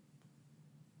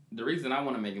 the reason I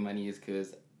want to make money is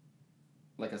because,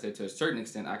 like I said, to a certain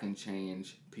extent, I can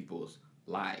change people's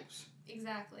lives.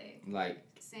 Exactly. Like.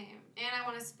 Same. And I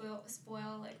want to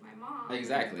spoil like my mom.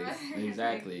 Exactly.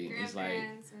 Exactly. It's like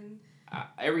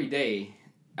every day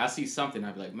I see something,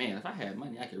 I'd be like, man, if I had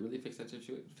money, I could really fix that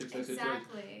situation.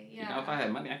 Exactly. Yeah. You know, if I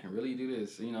had money, I can really do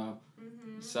this. You know.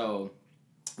 So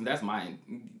that's mine.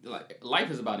 Like,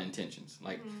 life is about intentions.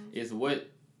 Like, it's what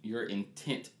your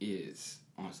intent is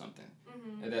on something,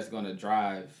 and that's going to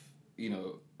drive. You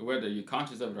know, whether you're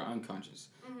conscious of it or unconscious.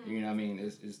 You know what I mean?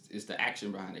 It's the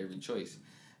action behind every choice.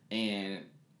 And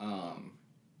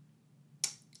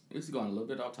this is going a little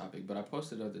bit off topic, but I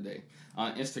posted the other day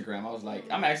on Instagram. I was like,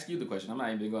 I'm asking you the question. I'm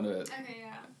not even going to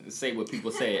say what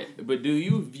people say it. But do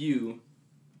you view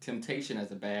temptation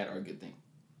as a bad or a good thing?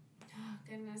 Oh,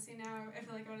 goodness. See, now I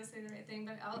feel like I want to say the right thing,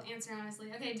 but I'll answer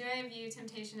honestly. Okay, do I view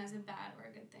temptation as a bad or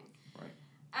a good thing? Right.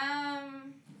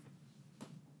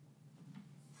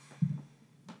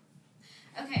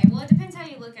 Okay, well, it depends how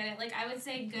you look at it. Like, I would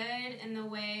say good in the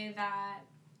way that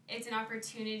it's an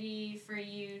opportunity for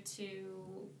you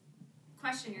to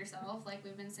question yourself, like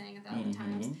we've been saying 1,000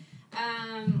 times.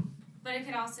 But it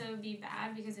could also be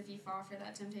bad because if you fall for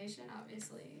that temptation,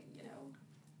 obviously, you know.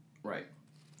 Right.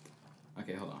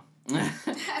 Okay, hold on.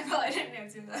 I probably didn't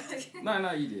answer that.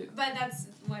 No, you did. But that's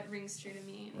what rings true to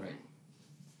me. Anyway. Right.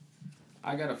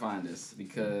 I gotta find this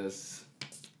because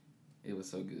it was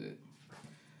so good.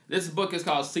 This book is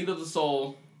called Seat of the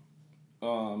Soul.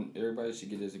 Everybody should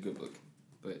get it. It's a good book.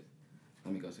 But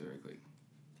let me go to it very quick.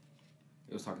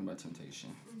 It was talking about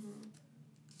temptation. Mm-hmm.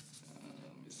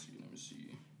 Let me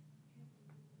see.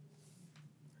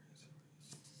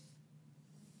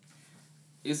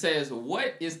 It says,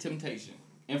 what is temptation?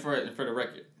 And for the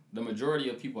record, the majority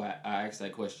of people I asked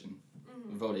that question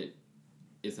voted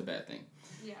it's a bad thing.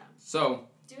 Yeah. So.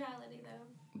 Duality,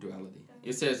 though. Duality.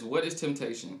 It says, what is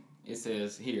temptation? It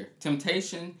says here,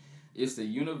 temptation is the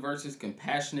universe's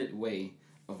compassionate way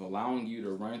of allowing you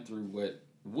to run through what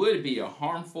would be a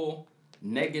harmful,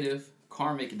 negative,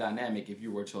 karmic dynamic if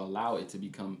you were to allow it to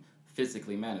become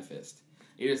physically manifest.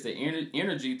 It is the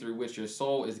energy through which your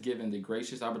soul is given the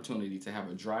gracious opportunity to have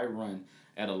a dry run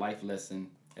at a life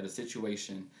lesson, at a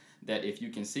situation that, if you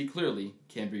can see clearly,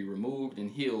 can be removed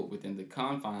and healed within the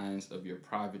confines of your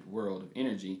private world of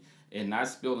energy and not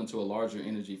spilled into a larger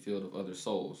energy field of other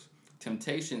souls.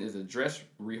 Temptation is a dress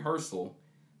rehearsal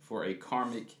for a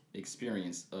karmic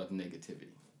experience of negativity.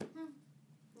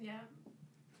 Yeah,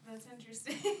 that's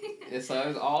interesting. It's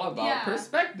all about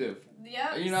perspective.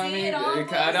 Yep. You know what I mean? It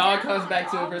all comes back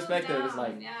to a perspective. It's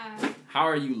like, how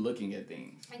are you looking at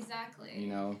things? Exactly. You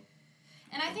know?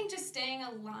 And I think just staying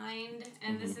aligned,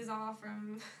 and this is all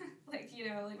from, like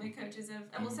my coaches have,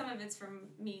 well, some of it's from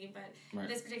me, but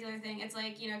this particular thing, it's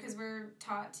like, because we're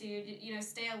taught to,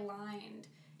 stay aligned,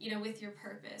 with your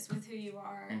purpose, with who you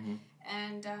are,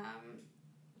 and,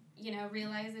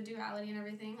 realize the duality and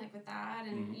everything, like with that,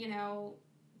 and,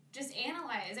 just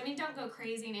analyze. I mean, don't go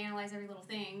crazy and analyze every little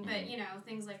thing, but,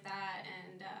 things like that,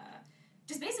 and,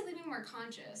 just basically be more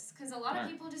conscious, because a lot of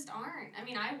people just aren't. I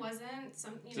mean, I wasn't.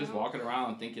 Just walking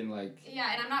around thinking like...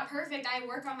 Yeah, and I'm not perfect. I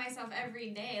work on myself every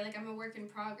day. Like, I'm a work in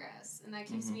progress, and that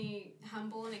keeps me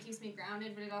humble, and it keeps me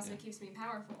grounded, but it also keeps me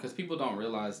powerful. Because people don't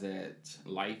realize that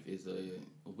life is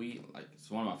it's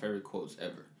one of my favorite quotes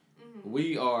ever.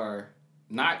 We are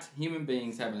not human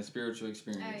beings having a spiritual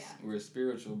experience. Oh, yeah. We're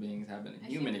spiritual beings having a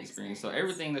human experience. So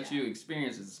everything that you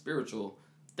experience is a spiritual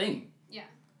thing. Yeah.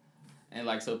 And,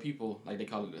 so people, they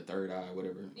call it the third eye or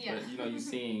whatever. Yeah. But, you're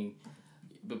seeing...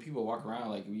 But people walk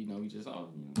around we just,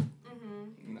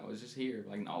 it's just here.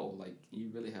 No, you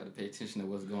really have to pay attention to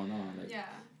what's going on.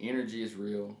 Energy is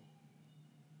real.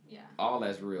 Yeah. All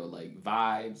that's real.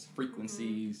 Vibes,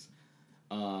 frequencies,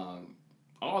 all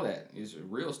that is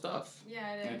real stuff.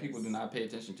 Yeah, it is. And people do not pay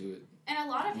attention to it. And a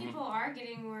lot of people are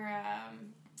getting more...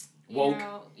 woke.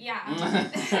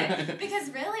 Because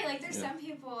really, there's some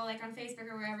people, on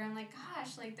Facebook or wherever, I'm like,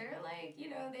 gosh, they're,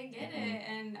 they get it,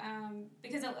 and,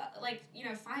 because,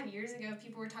 5 years ago,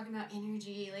 people were talking about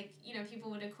energy,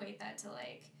 people would equate that to,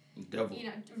 devil.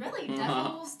 Really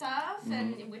devil stuff,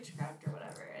 and witchcraft or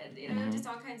whatever, and, just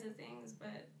all kinds of things,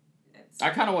 but it's... I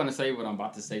kind of want to say what I'm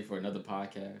about to say for another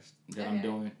podcast that I'm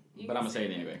doing, but I'm going to say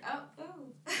it anyway. Oh.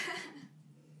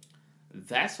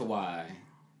 That's why...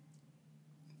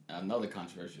 Another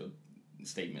controversial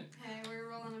statement. Hey, we're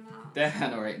rolling them out.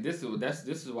 That, all right. This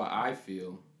is why I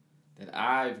feel that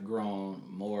I've grown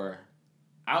more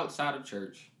outside of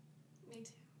church. Me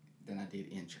too. Than I did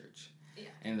in church.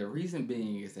 Yeah. And the reason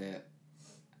being is that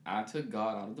I took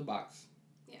God out of the box.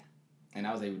 Yeah. And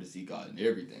I was able to see God in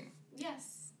everything.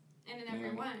 Yes. And in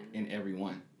everyone. In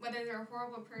everyone. Whether they're a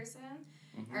horrible person.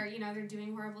 Or, they're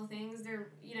doing horrible things.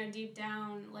 They're, deep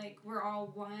down, we're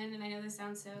all one. And I know this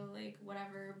sounds so,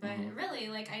 whatever. But really,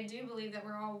 I do believe that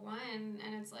we're all one.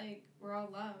 And it's we're all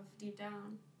love deep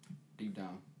down. Deep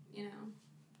down.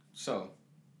 So,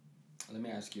 let me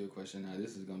ask you a question now.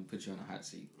 This is going to put you on a hot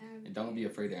seat. Okay. And don't be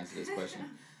afraid to answer this question.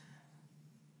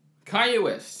 Kanye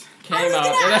West came out.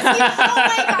 Oh my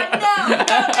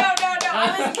God, no.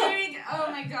 I was hearing,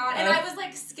 oh my God. And I was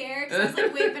scared because I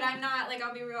was wait, but I'm not,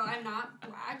 I'll be real, I'm not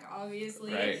black,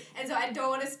 obviously. Right. And so I don't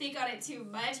want to speak on it too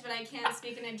much, but I can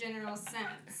speak in a general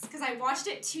sense. Because I watched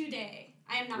it today.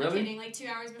 I am not really? kidding. Like 2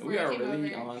 hours before we I are came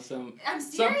really over. on some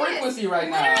frequency right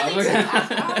now.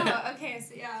 Oh, okay.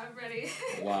 So yeah, I'm ready.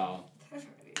 Wow. I'm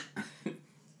ready.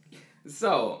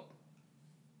 So,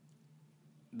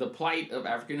 the plight of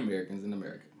African Americans in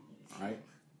America, all right?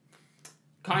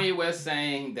 Kanye West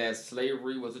saying that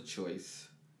slavery was a choice.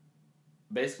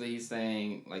 Basically, he's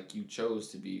saying, like, you chose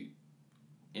to be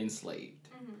enslaved.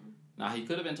 Mm-hmm. Now, he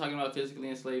could have been talking about physically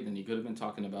enslaved, and he could have been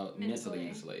talking about mentally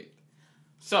enslaved.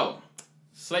 So,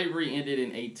 slavery ended in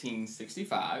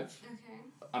 1865. Okay.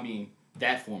 I mean,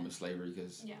 that form of slavery,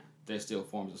 because there's still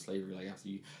forms of slavery. Like,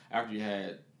 after you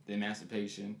had the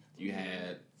emancipation, you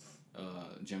had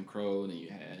Jim Crow, and then you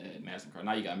had mass incarceration.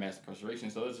 Now you got mass incarceration,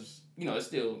 so it's just, it's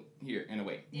still here in a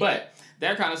way. Yeah. But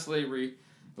that kind of slavery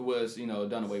was,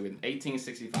 done away with in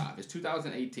 1865. It's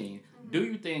 2018. Mm-hmm. Do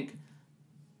you think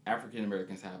African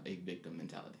Americans have a victim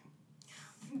mentality?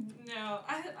 No.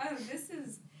 This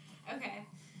is... Okay.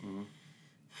 Mm-hmm.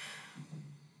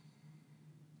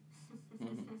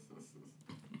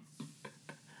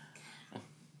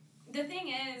 The thing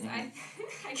is,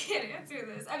 mm-hmm. I can't answer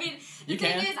this. I mean, the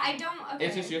thing is, I don't... Okay.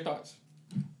 It's just your thoughts.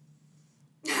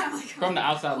 Like, from the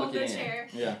outside looking in. Chair.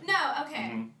 Yeah. No,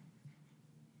 okay. Mm-hmm.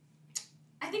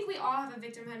 I think we all have a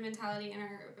victimhood mentality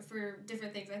for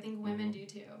different things. I think women mm-hmm. do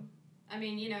too. I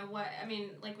mean,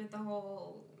 like with the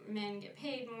whole men get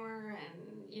paid more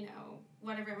and,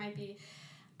 whatever it might be.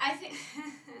 I think...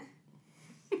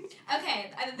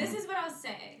 Okay, this is what I'll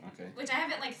say. Okay. Which I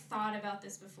haven't, thought about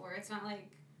this before. It's not like...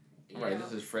 Right,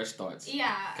 this is fresh thoughts.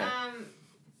 Yeah. Okay.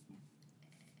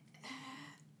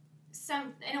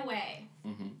 In a way.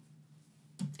 Mm-hmm.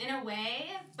 In a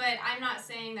way, but I'm not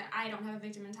saying that I don't have a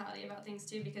victim mentality about things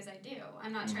too, because I do.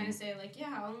 I'm not mm-hmm. trying to say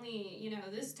only,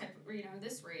 this type of,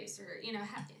 this race or,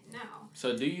 no.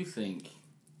 So do you think...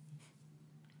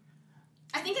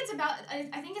 I think it's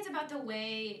about the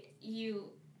way you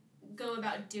go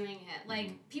about doing it. Like,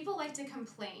 mm-hmm. people like to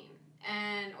complain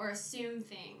or assume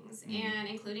things, mm-hmm. and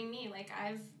including me,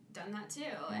 I've done that too.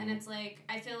 Mm-hmm. And it's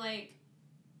I feel like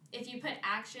if you put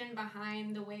action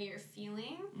behind the way you're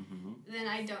feeling, mm-hmm. then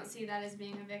I don't see that as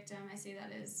being a victim. I see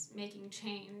that as making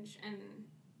change, and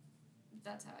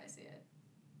that's how I see it.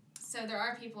 So there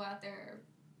are people out there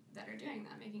that are doing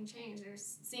that, making change. They're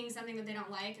seeing something that they don't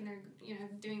like, and they're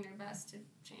doing their best to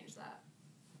change that.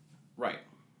 Right.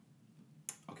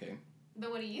 Okay.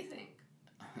 But what do you think?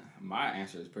 My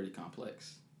answer is pretty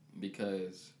complex,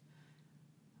 because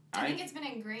I think it's been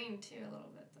ingrained too a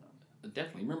little bit, though.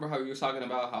 Definitely. Remember how you were talking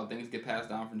about how things get passed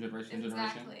down from generation to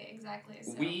generation? Exactly.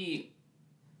 So.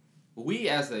 We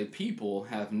as a people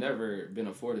have never been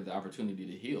afforded the opportunity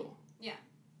to heal. Yeah.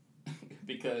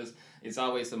 Because it's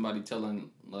always somebody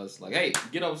telling us, hey,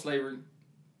 get over slavery.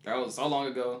 That was so long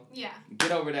ago. Yeah.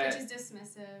 Get over that. Which is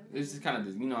dismissive. It's just kind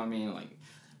of, what I mean?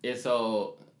 It's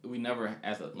so, we never,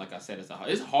 like I said,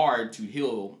 it's hard to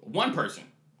heal one person,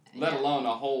 let alone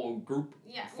a whole group,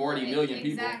 40 million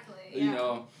people. Exactly.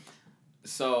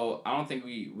 So I don't think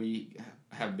we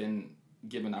have been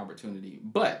given the opportunity.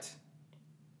 But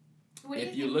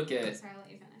if you look at... Sorry, I'll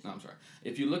let you finish. No, I'm sorry.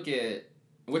 If you look at,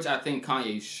 which I think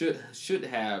Kanye should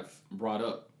have brought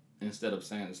up instead of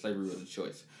saying that slavery was a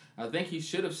choice. I think he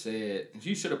should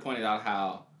have pointed out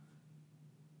how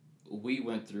we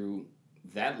went through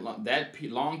that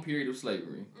long period of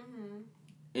slavery, mm-hmm.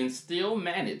 and still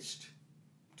managed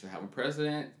to have a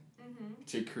president, mm-hmm.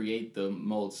 to create the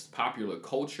most popular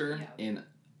culture in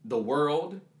the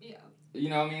world. Yeah. You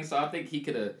know what I mean? So I think he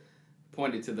could have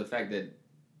pointed to the fact that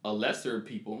a lesser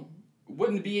people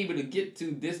wouldn't be able to get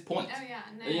to this point. Oh, yeah.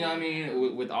 No, you know what I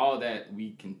mean? With all that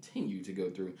we continue to go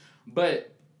through.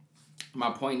 But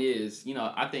my point is,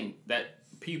 I think that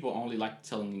people only like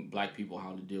telling black people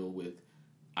how to deal with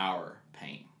our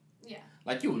pain. Yeah.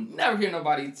 You'll never hear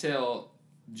nobody tell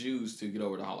Jews to get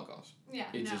over the Holocaust. Yeah.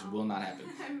 It just will not happen.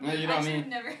 You know what I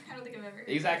mean? I don't think I've ever heard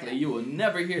exactly. That. You will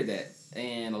never hear that.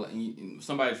 And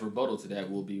somebody's rebuttal to that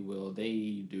will be, well,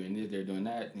 they doing this, they're doing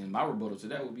that. And my rebuttal to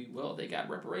that will be, well, they got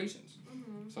reparations.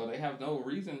 Mm-hmm. So they have no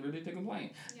reason really to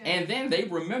complain. Yeah. And then they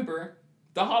remember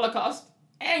the Holocaust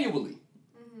annually.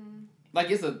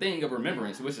 Mm-hmm. It's a thing of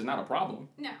remembrance, which is not a problem.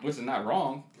 No. Which is not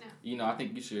wrong. No. I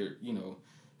think you should,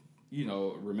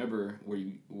 remember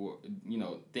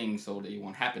things so they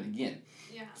won't happen again.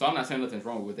 Yeah. So I'm not saying nothing's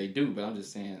wrong with what they do, but I'm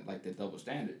just saying, the double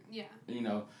standard. Yeah.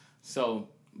 So,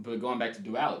 but going back to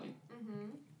duality,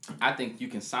 mm-hmm. I think you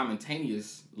can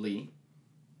simultaneously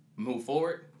move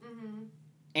forward, mm-hmm.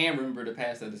 and remember the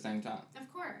past at the same time.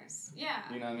 Of course. Yeah.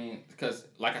 You know what I mean? Because,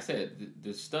 like I said,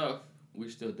 the stuff we're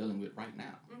still dealing with right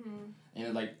now. Mm-hmm.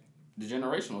 And, the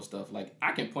generational stuff,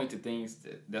 I can point to things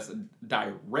that's a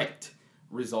direct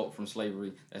result from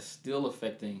slavery that's still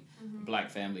affecting black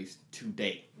families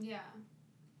today. Yeah.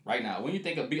 Right now, when you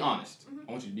think of, be honest.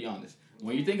 I want you to be honest.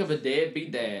 When you think of a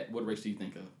deadbeat dad, what race do you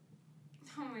think of?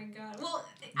 Oh my God. Well,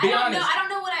 I don't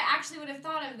know what I actually would have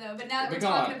thought of though. But now that we're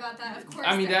talking about that, of course,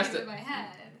 that came to my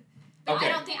head. But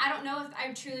okay.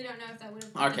 I truly don't know if that would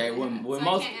have. Okay, when most,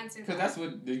 I can't answer that. Because that's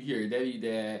what you hear, deadbeat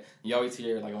dad. You always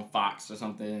hear like on Fox or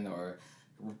something, or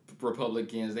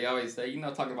Republicans. They always say,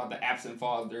 talking about the absent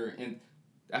father, and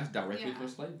that's directly from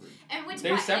slavery. And which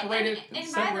they separated.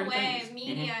 And by the way,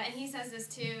 media, and he says this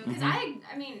too, because I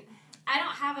mean. I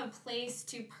don't have a place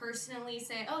to personally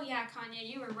say, oh yeah, Kanye,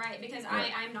 you were right, because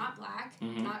I'm not black.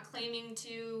 I'm not claiming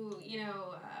to,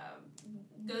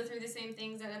 go through the same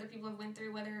things that other people have went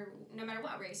through, no matter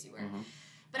what race you were.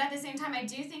 But at the same time, I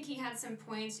do think he had some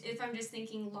points, if I'm just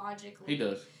thinking logically. He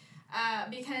does.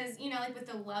 Because, like with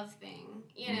the love thing,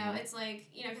 it's like,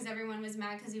 because everyone was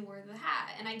mad because he wore the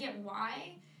hat. And I get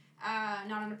why.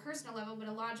 Not on a personal level, but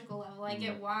a logical level. I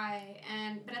get why,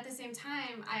 but at the same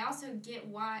time, I also get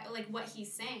why, like what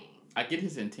he's saying. I get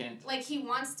his intent. Like he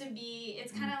wants to be.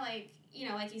 It's kind of like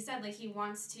like you said, like he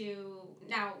wants to.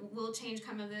 Now, will change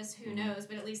come of this? Who knows?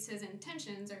 But at least his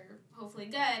intentions are hopefully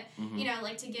good.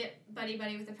 Like to get buddy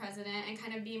with the president and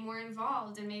kind of be more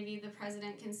involved, and maybe the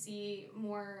president can see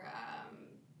more.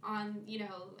 On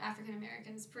African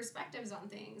Americans' perspectives on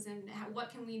things and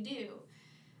what can we do.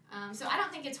 So I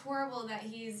don't think it's horrible that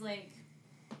he's like,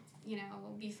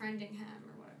 befriending him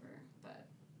or whatever.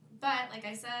 But like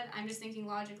I said, I'm just thinking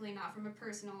logically, not from a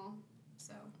personal.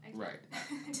 So right.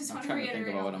 I just want to reiterate. I'm trying to think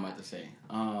about what I'm about to say.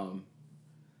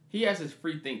 He has this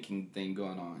free thinking thing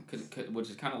going on, which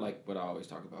is kind of like what I always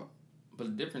talk about. But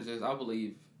the difference is, I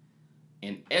believe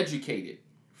in educated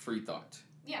free thought.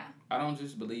 Yeah. I don't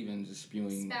just believe in just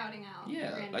spouting out.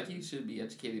 Yeah, random. Like he should be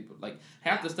educated, but like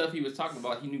half the stuff he was talking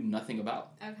about, he knew nothing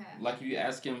about. Okay. Like if you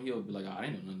ask him, he'll be like, I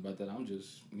didn't know nothing about that. I'm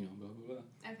just, blah, blah, blah.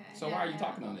 Okay. So why are you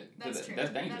talking on it? That's true. That's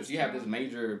dangerous. That's you true. have this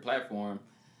major platform,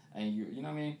 and you know what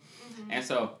I mean? And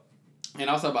so, and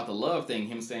also about the love thing,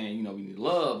 him saying, we need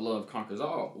love. Love conquers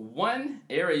all. One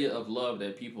area of love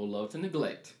that people love to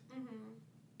neglect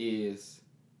is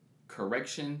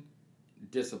correction,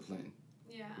 discipline,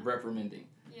 reprimanding.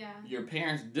 Yeah. Your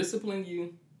parents discipline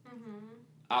you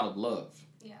out of love.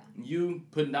 Yeah. You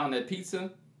putting down that pizza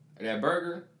or that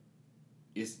burger,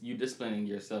 is you disciplining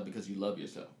yourself because you love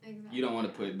yourself. Exactly. You don't want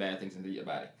to put bad things into your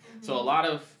body. So a lot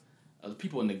of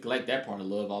people neglect that part of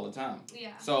love all the time.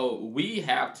 Yeah. So we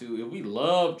have to, if we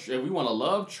want to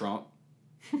love Trump,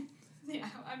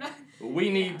 we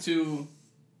need to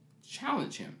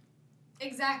challenge him.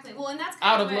 Exactly. Well, and that's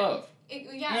kind of love.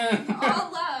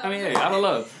 All love. I mean, out of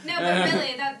love. No, but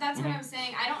really, that's what I'm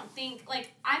saying. I don't think,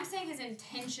 I'm saying his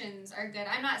intentions are good.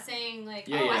 I'm not saying,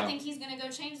 I think he's going to go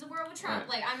change the world with Trump.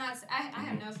 Right. I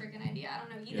have no freaking idea. I don't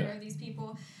know either of these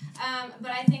people.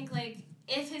 But I think,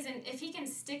 if he can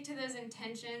stick to those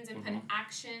intentions and put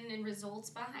action and results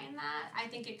behind that, I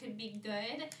think it could be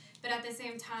good. But at the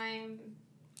same time,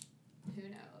 who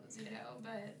knows,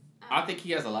 but... I think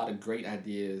he has a lot of great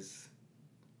ideas,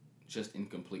 just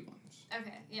incomplete ones.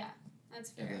 Okay, yeah, that's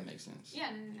fair. If that makes sense.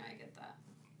 Yeah, no, I get that.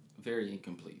 Very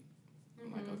incomplete.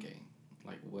 I'm like, okay,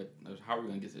 what? How are we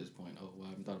gonna get to this point? Oh, well,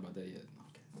 I haven't thought about that yet.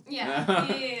 Okay.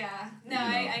 Yeah. No,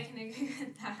 I can agree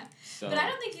with that. So, but I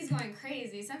don't think he's going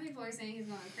crazy. Some people are saying he's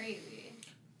going crazy.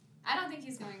 I don't think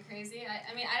he's going crazy.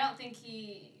 I mean, I don't think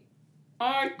he...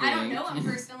 I don't know him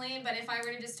personally, but if I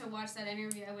were to just watch that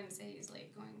interview, I wouldn't say he's,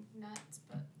 going nuts,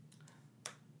 but...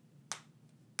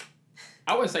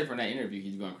 I wouldn't say from that interview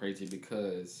he's going crazy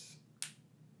because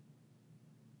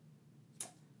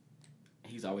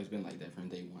he's always been like that from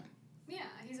day one. Yeah,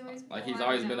 he's always he's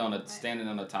always been standing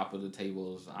on the top of the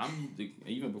tables.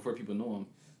 Even before people knew him,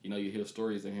 you hear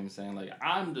stories of him saying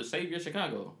I'm the savior of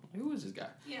Chicago. Who is this guy?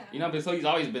 Yeah. But so he's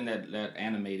always been that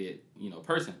animated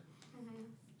person.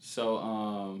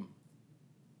 So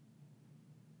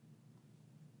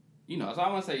so I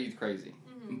won't say he's crazy.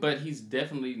 But he's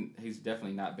definitely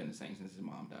not been the same since his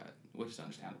mom died, which is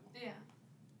understandable. Yeah.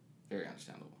 Very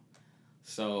understandable.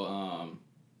 So,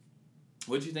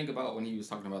 what did you think about when he was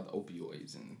talking about the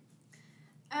opioids and?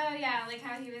 Oh yeah,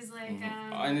 how he was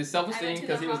and his self-esteem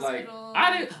because he was like,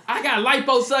 I got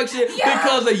liposuction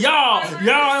because of y'all.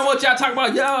 Y'all ain't what y'all talking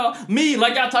about. Y'all me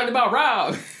like y'all talking about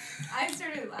Rob. I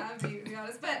started laughing to be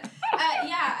honest, but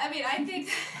I mean I think.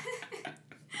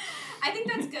 I think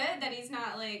that's good that he's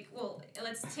not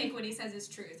let's take what he says as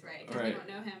truth, right? Because we don't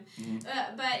know him.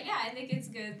 But yeah, I think it's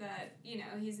good that,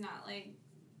 he's not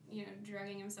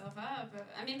drugging himself up.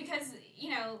 I mean, because,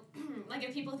 like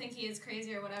if people think he is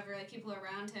crazy or whatever, like people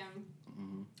around him,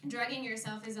 drugging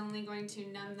yourself is only going to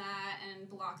numb that and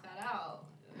block that out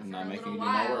for a little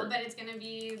while, but it's going to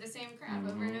be the same crap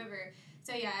over and over.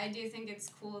 So yeah, I do think it's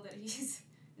cool that he's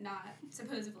not,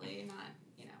 supposedly not,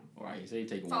 right, so you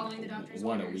take following the doctor's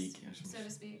one orders, a week, so to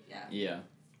speak. Yeah. Yeah.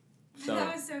 So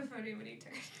that was so funny when he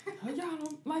turned. Y'all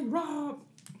don't like Rob.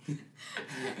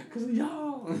 Cause of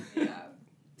y'all. Yeah.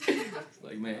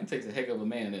 Like, man, it takes a heck of a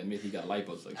man to admit he got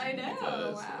liposuction. I know.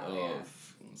 Because wow. of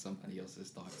somebody else's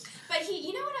thoughts. But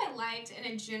you know what I liked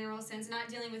in a general sense, not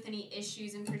dealing with any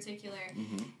issues in particular,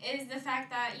 is the fact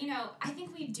that, I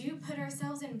think we do put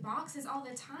ourselves in boxes all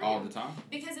the time. All the time.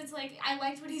 Because it's like, I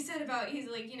liked what he said about, he's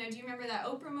like, do you remember that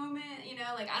Oprah moment?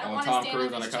 Like, I don't want to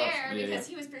stand on this chair because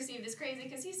he was perceived as crazy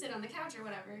because he sit on the couch or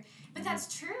whatever. But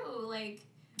that's true. Like,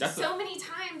 many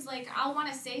times, like, I'll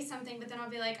want to say something, but then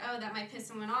I'll be like, oh, that might piss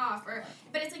someone off.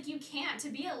 But it's like, you can't. To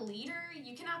be a leader,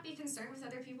 you cannot be concerned with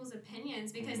other people's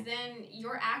opinions because then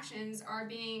your actions are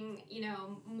being,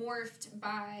 morphed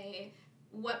by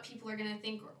what people are going to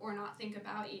think or not think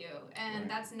about you. And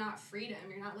that's not freedom.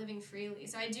 You're not living freely.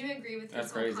 So I do agree with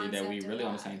this whole concept. That's crazy that we really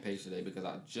on the same page today because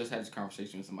I just had this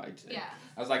conversation with somebody today. Yeah.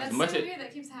 I was like, that's so weird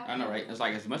that keeps happening. I know, right? It's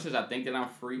like, as much as I think that I'm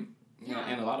free, in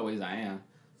a lot of ways I am.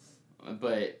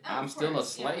 But I'm still a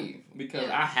slave because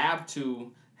I have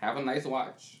to have a nice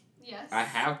watch. Yes. I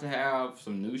have to have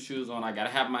some new shoes on. I gotta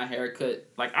have my hair cut.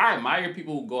 Like, I admire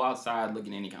people who go outside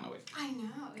looking any kind of way. I know.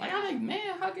 Like, I'm like,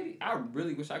 man, how could I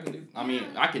really wish I could do. I mean,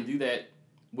 I can do that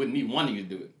with me wanting to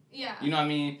do it. Yeah. You know what I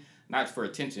mean? Not for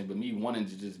attention, but me wanting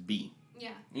to just be.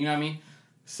 Yeah. You know what I mean?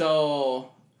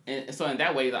 So in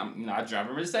that way, I drive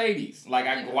a Mercedes.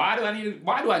 Like, why do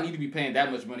I need to be paying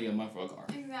that much money a month for a car?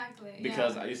 Exactly.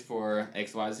 Because it's for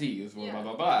XYZ. It's for blah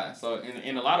blah blah. So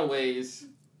in a lot of ways,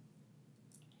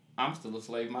 I'm still a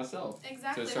slave myself.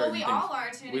 Exactly. Well, we all are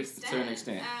to an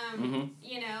extent.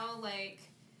 Like,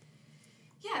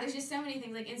 there's just so many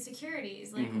things like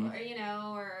insecurities, like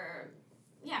or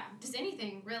just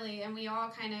anything really, and we all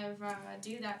kind of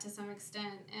do that to some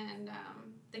extent. And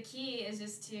the key is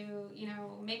just to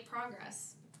make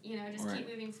progress. Just keep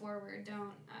moving forward.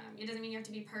 Don't. It doesn't mean you have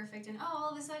to be perfect and all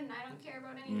of a sudden I don't care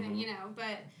about anything.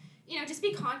 But just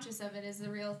be conscious of it is the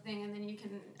real thing, and then you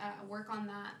can work on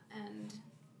that and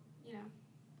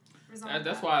resolve.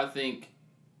 That's why I think.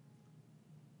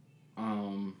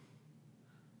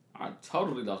 I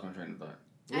totally lost my train of thought.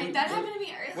 That happened to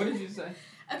me earlier. What did you say?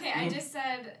 Okay, I just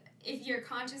said if you're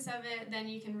conscious of it, then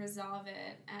you can resolve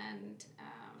it, and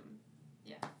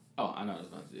Oh, I know what I was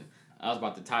about to do. I was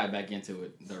about to tie it back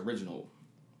into the original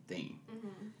theme.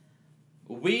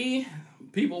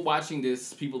 People watching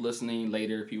this, people listening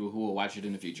later, people who will watch it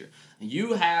in the future,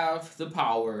 you have the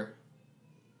power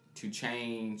to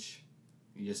change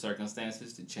your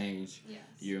circumstances, to change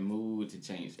your mood, to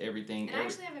change everything. And I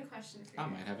actually have a question for you. I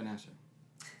might have an answer.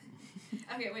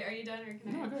 Okay, wait, are you done or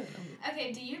can I? No, go ahead.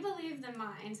 Okay, do you believe the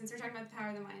mind, since we're talking about the power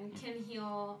of the mind, can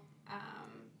heal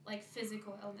like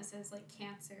physical illnesses like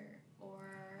cancer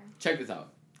or... Check this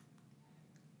out.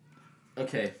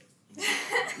 Okay.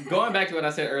 Going back to what I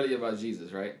said earlier about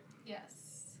Jesus, right?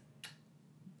 Yes.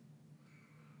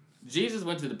 Jesus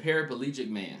went to the paraplegic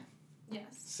man. Yes.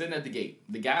 Sitting at the gate.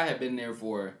 The guy had been there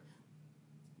for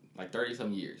like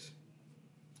 30-some years.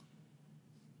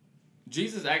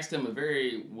 Jesus asked him a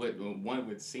very, what one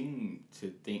would seem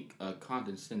to think, a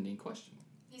condescending question.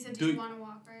 He said, do you want to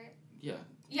walk, right? Yeah.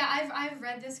 Yeah, I've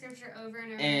read this scripture over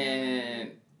and over.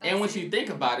 And once you think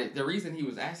about it, the reason he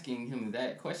was asking him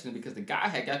that question is because the guy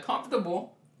had got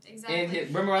comfortable. Exactly.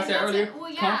 Remember what I said earlier?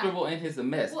 Comfortable in his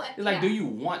mess. Well, it's like, do you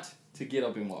want to get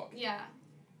up and walk? Yeah.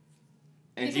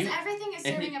 And because everything is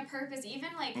serving a purpose. Even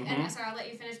like, and sorry, I'll let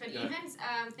you finish, but even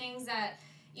things that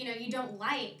you don't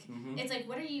like. It's like,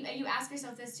 what are you ask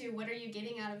yourself this too, what are you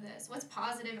getting out of this? What's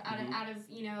positive out of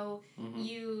you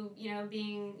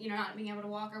being, not being able to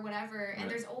walk or whatever. And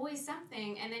there's always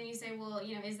something. And then you say, well,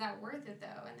 is that worth it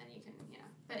though? And then you can,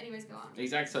 but anyways, go on.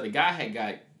 Exactly. So the guy had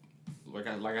got,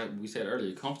 we said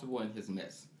earlier, comfortable in his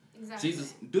mess. Exactly.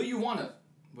 Jesus, do you want to?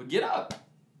 Well, get up.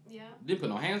 Yeah. Didn't put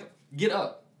no hands. Get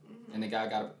up. And the guy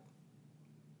got up.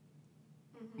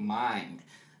 Mind.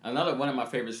 Another one of my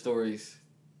favorite stories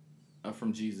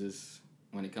from Jesus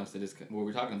when it comes to this, what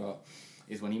we're talking about,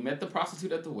 is when he met the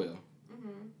prostitute at the well.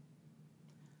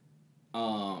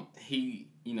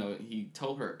 He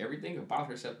told her everything about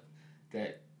herself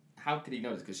that, how could he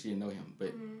know this? Because she didn't know him.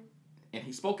 But and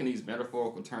he spoke in these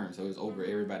metaphorical terms, so it was over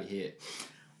everybody's head.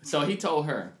 So he told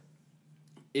her,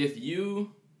 if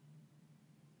you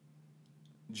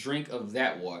drink of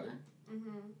that water,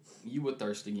 you would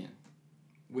thirst again.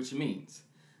 Which means,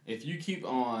 if you keep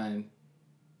on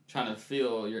trying to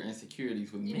fill your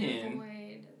insecurities with men,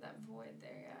 that void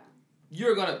there, yeah.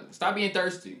 You're gonna stop being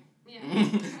thirsty. Yeah.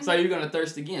 So you're gonna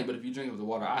thirst again. But if you drink of the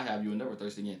water I have, you will never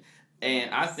thirst again.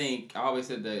 And I think I always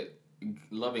said that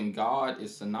loving God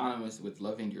is synonymous with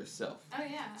loving yourself. Oh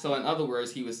yeah. So in other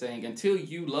words, he was saying, until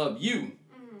you love you,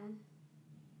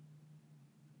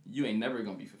 you ain't never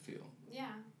gonna be fulfilled.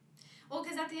 Yeah. Well,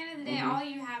 because at the end of the day, all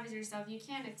you have is yourself. You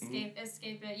can't escape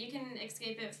it. You can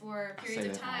escape it for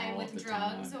periods of time with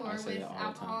drugs or with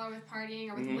alcohol or with partying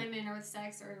or with women or with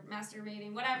sex or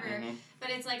masturbating, whatever. But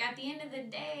it's like at the end of the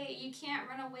day, you can't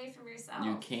run away from yourself.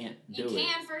 You can't do it. You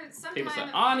can for some People time.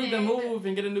 say, I need to move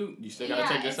and get a new... You still got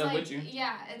to take yourself like, with you.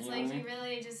 Yeah, it's you like you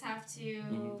really just have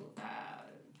to...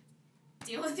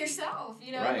 deal with yourself,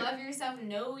 love yourself,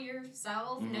 know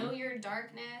yourself, know your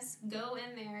darkness, go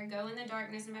in there, go in the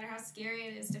darkness, no matter how scary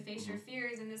it is to face your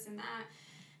fears and this and that,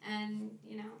 and,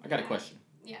 I got a question.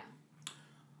 Yeah.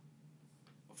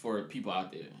 For people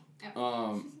out there,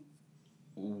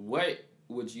 what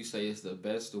would you say is the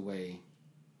best way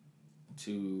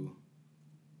to,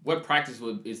 what practice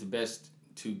is the best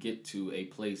to get to a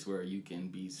place where you can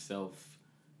be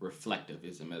self-reflective?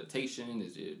 Is it meditation?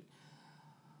 Is it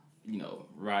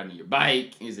riding your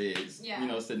bike? Is it,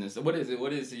 sitting there? So what is it?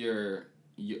 What is your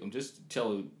just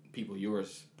tell people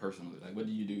yours personally. Like, what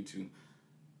do you do to,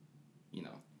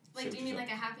 Like, do you mean like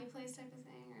a happy place type of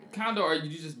thing? Or like... Kind of, or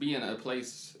you just be in a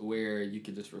place where you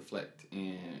could just reflect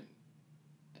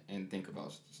and think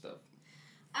about stuff?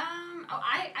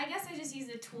 I guess I just use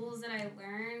the tools that I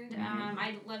learned.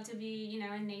 I love to be,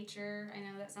 in nature. I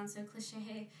know that sounds so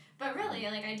cliche, but really,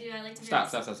 like, I like to...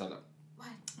 Stop. What?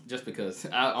 Just because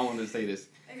I wanted to say this.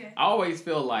 Okay. I always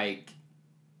feel like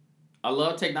I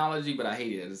love technology, but I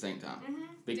hate it at the same time.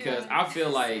 Because I feel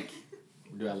like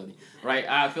duality, right?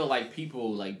 I feel like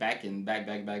people like back in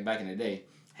the day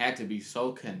had to be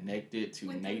so connected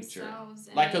to nature,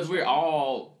 like, because we're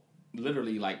all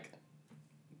literally like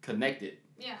connected.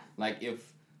 Yeah. Like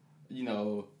if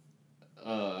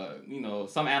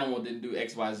some animal didn't do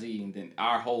XYZ, and then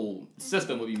our whole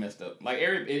system would be messed up. Like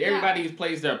everybody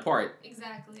plays their part.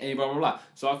 Exactly. And blah blah blah.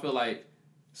 So I feel like,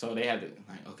 so they had to,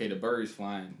 like, okay, the bird's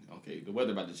flying, okay, the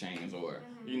weather about to change, or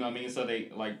you know what I mean. So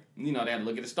they they had to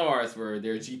look at the stars for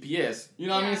their GPS. You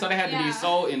know what I mean. So they had to be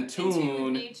so in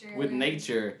tune with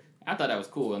nature. I thought that was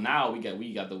cool. And now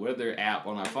we got the weather app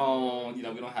on our phone. We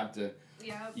don't have to.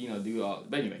 Yep. Do all.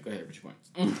 But anyway, go ahead. What's your point?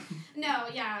 No,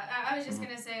 yeah. I was just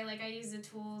gonna say, like, I use the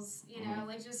tools,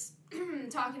 like just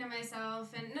talking to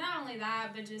myself, and not only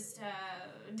that, but just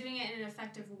doing it in an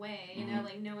effective way.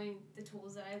 Like knowing the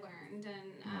tools that I learned,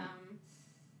 and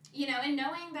and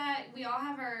knowing that we all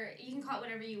have you can call it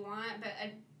whatever you want, but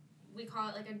we call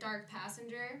it like a dark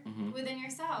passenger within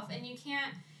yourself, and you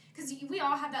can't. Because we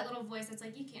all have that little voice that's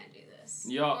like, you can't do this.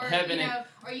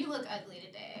 Or you look ugly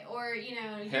today. Or,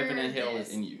 heaven and hell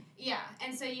is in you. Yeah.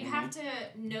 And so you have to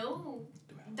know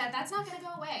that that's not going to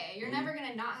go away. You're never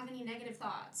going to not have any negative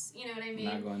thoughts. You know what I mean?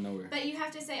 Not going nowhere. But you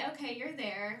have to say, okay, you're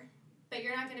there, but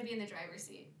you're not going to be in the driver's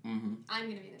seat. I'm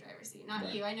going to be in the driver's seat,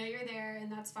 not you. I know you're there, and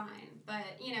that's fine. But,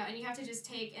 and you have to just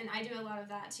take, and I do a lot of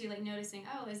that too, like noticing,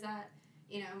 oh, is that,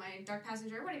 my dark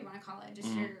passenger, what do you want to call it?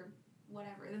 Just your,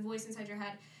 whatever, the voice inside your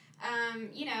head.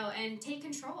 And take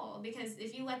control, because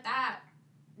if you let that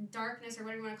darkness or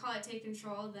whatever you want to call it take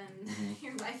control, then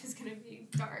your life is going to be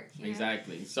dark.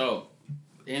 Exactly. So,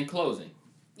 in closing.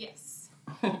 Yes.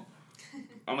 I'm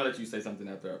going to let you say something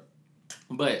after.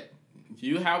 But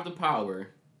you have the power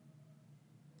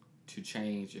to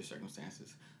change your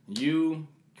circumstances. You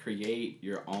create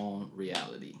your own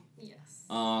reality. Yes.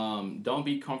 Don't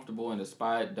be comfortable in the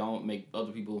spot. Don't make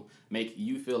other people make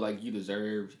you feel like you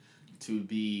deserve to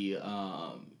be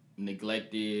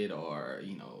neglected or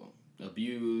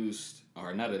abused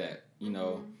or none of that.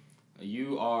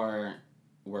 You are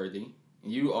worthy.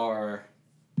 You are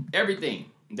everything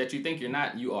that you think you're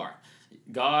not. You are.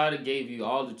 God gave you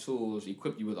all the tools,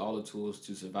 equipped you with all the tools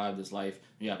to survive this life.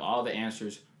 You have all the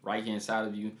answers right here inside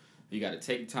of you. You got to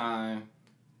take time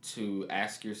to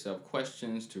ask yourself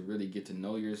questions, to really get to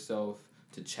know yourself,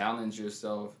 to challenge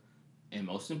yourself, and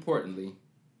most importantly,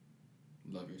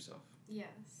 love yourself.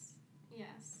 Yes.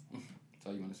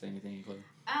 So you want to say anything, Chloe?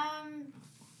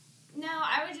 No,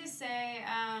 I would just say,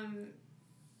 I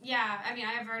mean,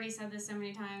 I've already said this so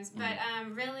many times, but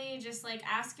really just, like,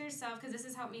 ask yourself, because this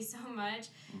has helped me so much,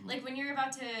 like, when you're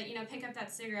about to, pick up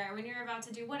that cigarette, when you're about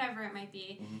to do whatever it might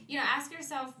be, ask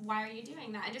yourself, why are you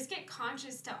doing that? And just get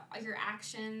conscious to your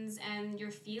actions and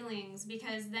your feelings,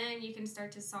 because then you can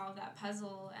start to solve that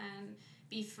puzzle and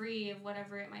be free of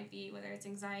whatever it might be, whether it's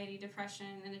anxiety, depression,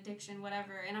 an addiction,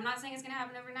 whatever. And I'm not saying it's going to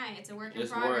happen overnight. It's a work in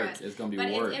progress. It's going to be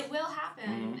but work. It will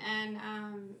happen. And,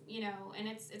 you know, and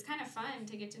it's kind of fun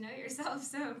to get to know yourself.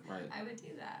 So I would do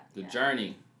that. The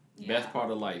journey, best part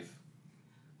of life.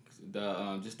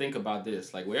 Just think about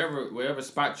this. Like, wherever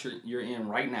spot you're in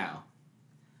right now,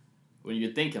 when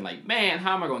you're thinking, like, man,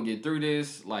 how am I going to get through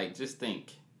this? Like, just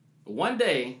think. One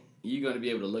day, you're going to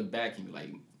be able to look back and be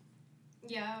like,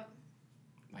 yeah.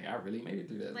 Like, I really made it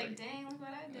through that. Like, dang, look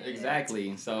what I did.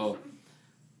 Exactly. So,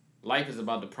 life is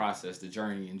about the process, the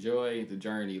journey. Enjoy the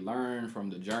journey. Learn from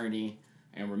the journey.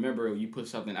 And remember, when you put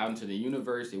something out into the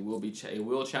universe, it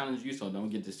will challenge you. So, don't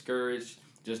get discouraged.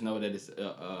 Just know that it's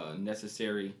a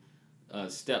necessary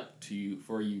step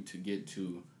for you to get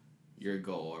to your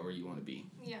goal or where you want to be.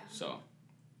 Yeah. So,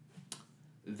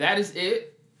 that is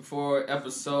it for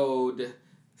episode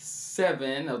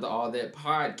 7 of the All That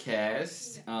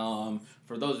podcast. Yes.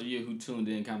 For those of you who tuned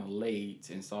in kind of late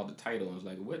and saw the title and was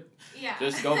like, what? Yeah.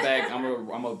 Just go back. I'm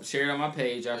gonna share it on my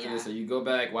page after this, so you go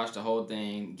back, watch the whole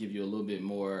thing, give you a little bit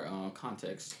more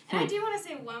context. And I do want to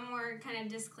say one more kind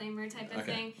of disclaimer type of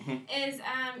thing is,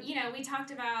 you know, we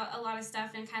talked about a lot of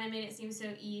stuff and kind of made it seem so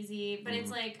easy, but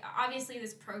it's like, obviously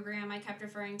this program I kept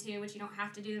referring to, which you don't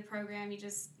have to do the program, you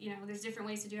just, you know, there's different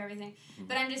ways to do everything.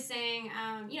 But I'm just saying,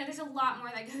 you know, there's a lot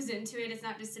more that goes into it. It's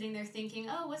not just sitting there thinking,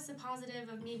 oh, what's the positive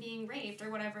of me being raped or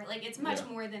whatever. Like, it's much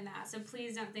more than that. So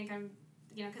please don't think I'm,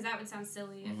 you know, because that would sound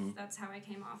silly if that's how I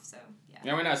came off. So, yeah.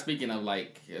 Yeah, we're not speaking of,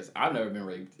 like, I've never been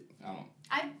raped.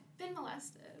 I've been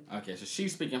molested. Okay, so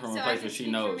she's speaking from a place where she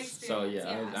knows. So,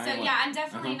 yeah. I'm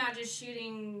definitely not just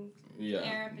shooting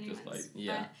air up anyone's. Just like,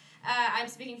 But I'm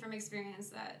speaking from experience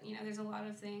that, you know, there's a lot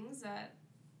of things that,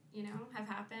 you know, have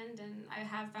happened, and I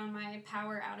have found my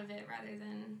power out of it rather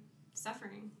than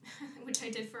suffering, which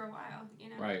I did for a while, you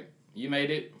know. Right. You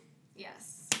made it.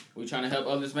 Yes. We're trying to help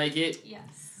others make it.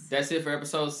 Yes. That's it for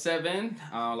episode 7.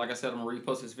 Like I said, I'm going to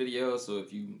repost this video, so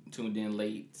if you tuned in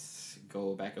late,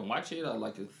 go back and watch it. I'd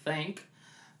like to thank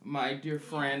my dear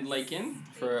friend Lakin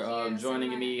for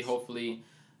joining me. Hopefully,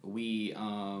 we,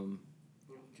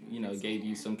 you know, gave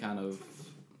you some kind of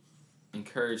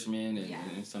encouragement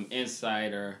and some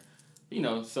insight or, you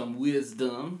know, some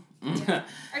wisdom.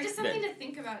 Or just something to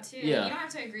think about, too. Yeah. You don't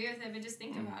have to agree with it, but just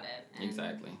think about it. And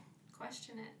exactly.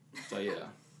 Question it. So, yeah.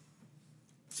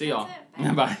 See y'all.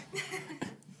 Bye. Bye.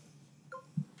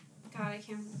 God, I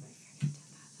can't remember.